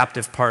the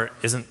adaptive part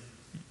isn't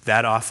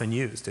that often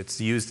used. It's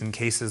used in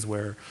cases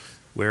where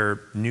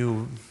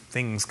new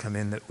things come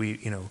in that we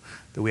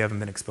haven't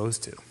been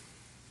exposed to.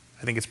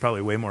 I think it's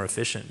probably way more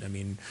efficient. I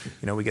mean,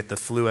 we get the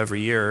flu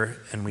every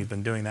year, and we've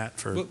been doing that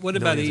for what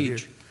about millions of age?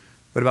 years.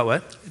 What about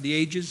what? The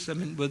ages? I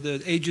mean, were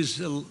the ages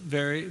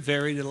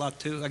varied a lot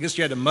too? I guess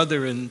you had a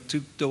mother and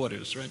 2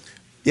 daughters, right?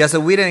 Yeah, so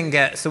we didn't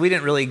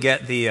really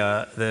get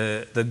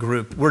the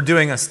group. We're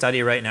doing a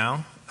study right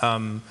now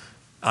on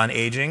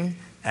aging,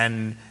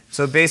 and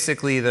so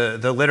basically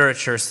the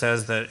literature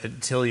says that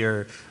until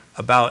you're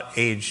about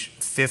age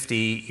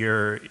 50,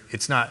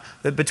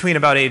 between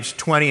about age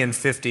 20 and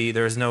 50,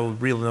 there's no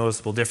real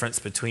noticeable difference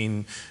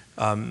between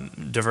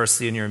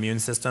diversity in your immune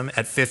system.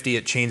 At 50,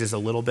 it changes a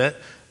little bit,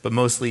 but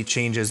mostly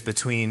changes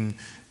between,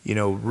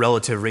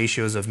 relative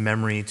ratios of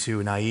memory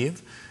to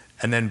naive.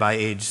 And then by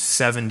age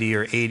 70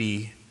 or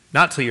 80,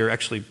 not till you're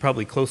actually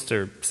probably close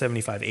to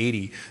 75,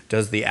 80,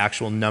 does the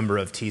actual number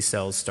of T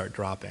cells start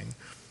dropping.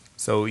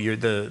 So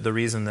the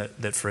reason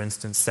that, for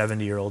instance,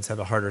 70-year-olds have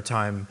a harder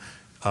time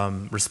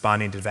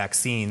responding to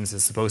vaccines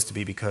is supposed to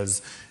be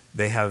because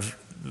they have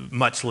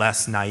much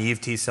less naive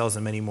T cells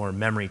and many more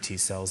memory T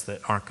cells that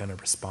aren't going to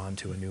respond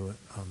to a new...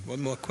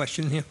 One more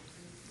question here?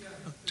 Yeah.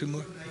 2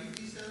 more? So naive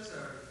T cells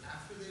are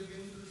after they've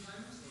been to the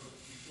thymus or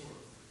before?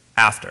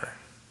 After.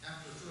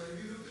 After. So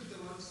have you looked at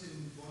the ones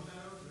in bone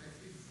marrow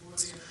directly before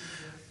they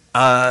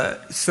actually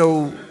get?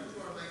 So...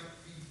 Repertoire might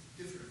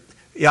be different.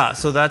 Yeah,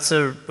 so that's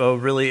a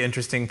really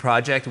interesting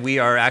project. We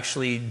are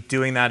actually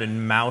doing that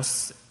in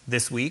mouse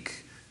this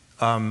week.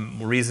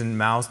 Reason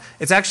mouse.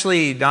 It's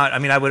actually not,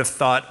 I would have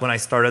thought when I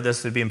started this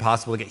it would be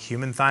impossible to get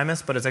human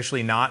thymus, but it's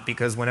actually not,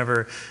 because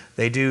whenever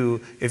they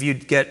do, if you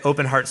get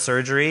open heart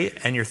surgery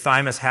and your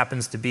thymus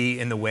happens to be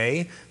in the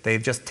way, they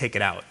just take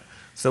it out.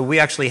 So we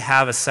actually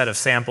have a set of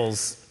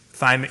samples,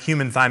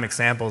 human thymic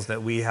samples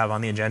that we have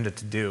on the agenda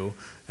to do,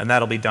 and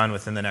that'll be done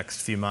within the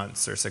next few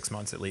months, or 6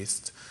 months at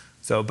least.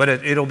 So, but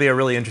it'll be a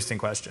really interesting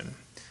question.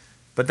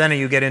 But then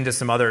you get into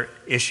some other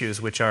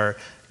issues, which are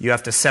you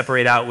have to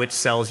separate out which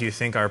cells you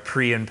think are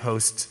pre and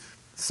post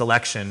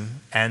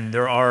selection, and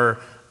there are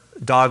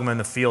dogma in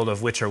the field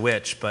of which are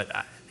which, but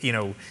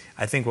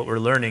I think what we're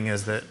learning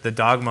is that the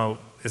dogma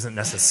isn't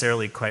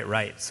necessarily quite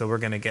right, so we're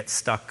going to get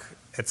stuck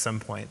at some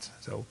point.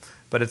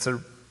 But it's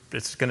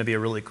going to be a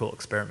really cool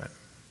experiment.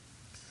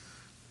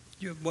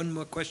 You have one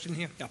more question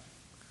here? Yeah.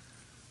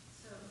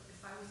 So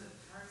if I was a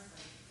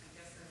parasite, I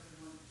guess I would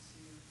want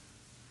to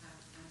have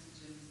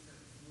antigens that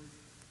would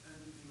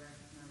only be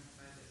recognized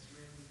by this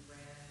really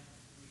rare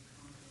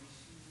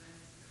recombination event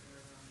that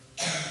were on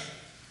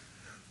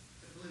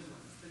the blue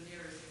ones, the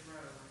nearest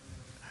row.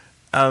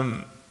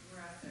 We're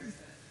out there.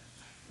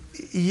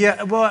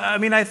 Yeah, well, I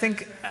mean, I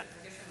think... I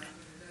guess I'm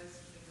asking, do those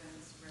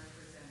events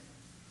represent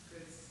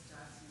good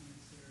starting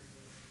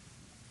material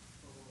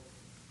for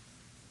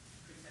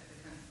the kind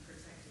of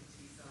protected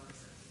T cell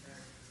receptor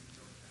therapies you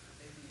talked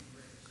about? They'd be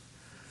enriched.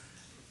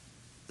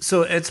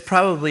 So it's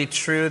probably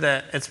true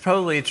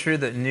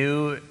that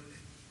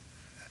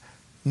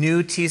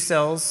new T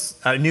cells,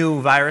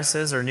 new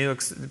viruses or new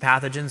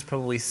pathogens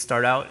probably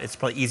start out. It's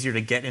probably easier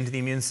to get into the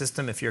immune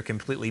system if you're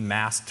completely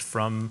masked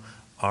from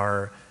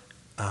our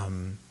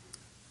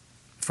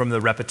from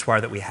the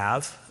repertoire that we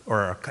have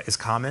or is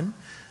common,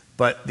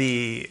 but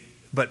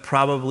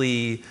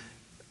probably,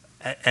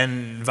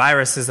 and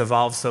viruses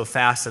evolve so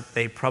fast that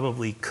they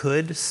probably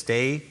could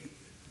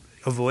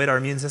avoid our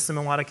immune system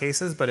in a lot of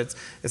cases, but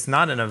it's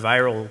not in a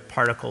viral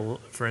particle,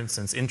 for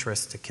instance,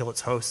 interest to kill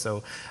its host.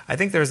 So I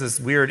think there's this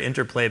weird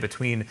interplay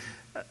between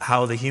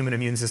how the human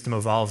immune system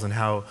evolves and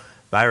how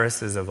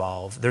viruses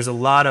evolve. There's a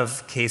lot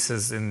of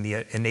cases in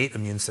the innate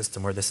immune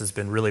system where this has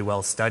been really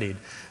well studied,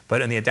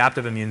 but in the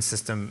adaptive immune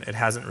system, it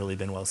hasn't really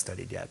been well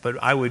studied yet.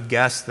 But I would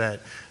guess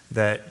that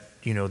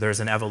there's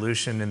an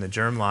evolution in the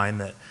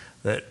germline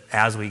that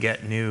as we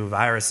get new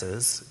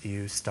viruses,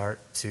 you start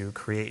to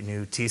create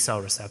new T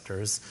cell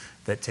receptors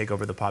that take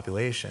over the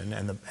population,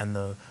 and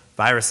the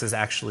viruses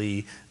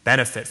actually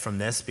benefit from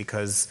this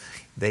because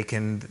they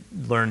can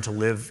learn to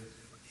live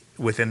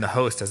within the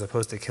host as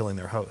opposed to killing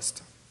their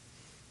host.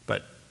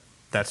 But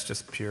that's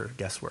just pure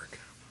guesswork.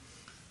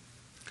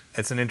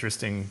 It's an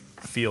interesting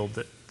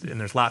field, and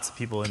there's lots of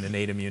people in the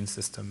innate immune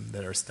system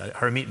that are studying.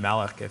 Harmeet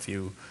Malik, if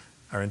you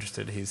are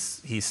interested,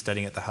 he's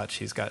studying at the Hutch.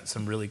 He's got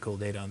some really cool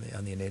data on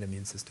the innate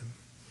immune system.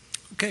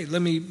 Okay,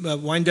 let me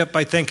wind up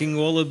by thanking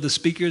all of the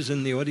speakers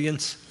in the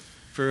audience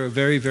for a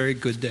very, very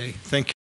good day. Thank you.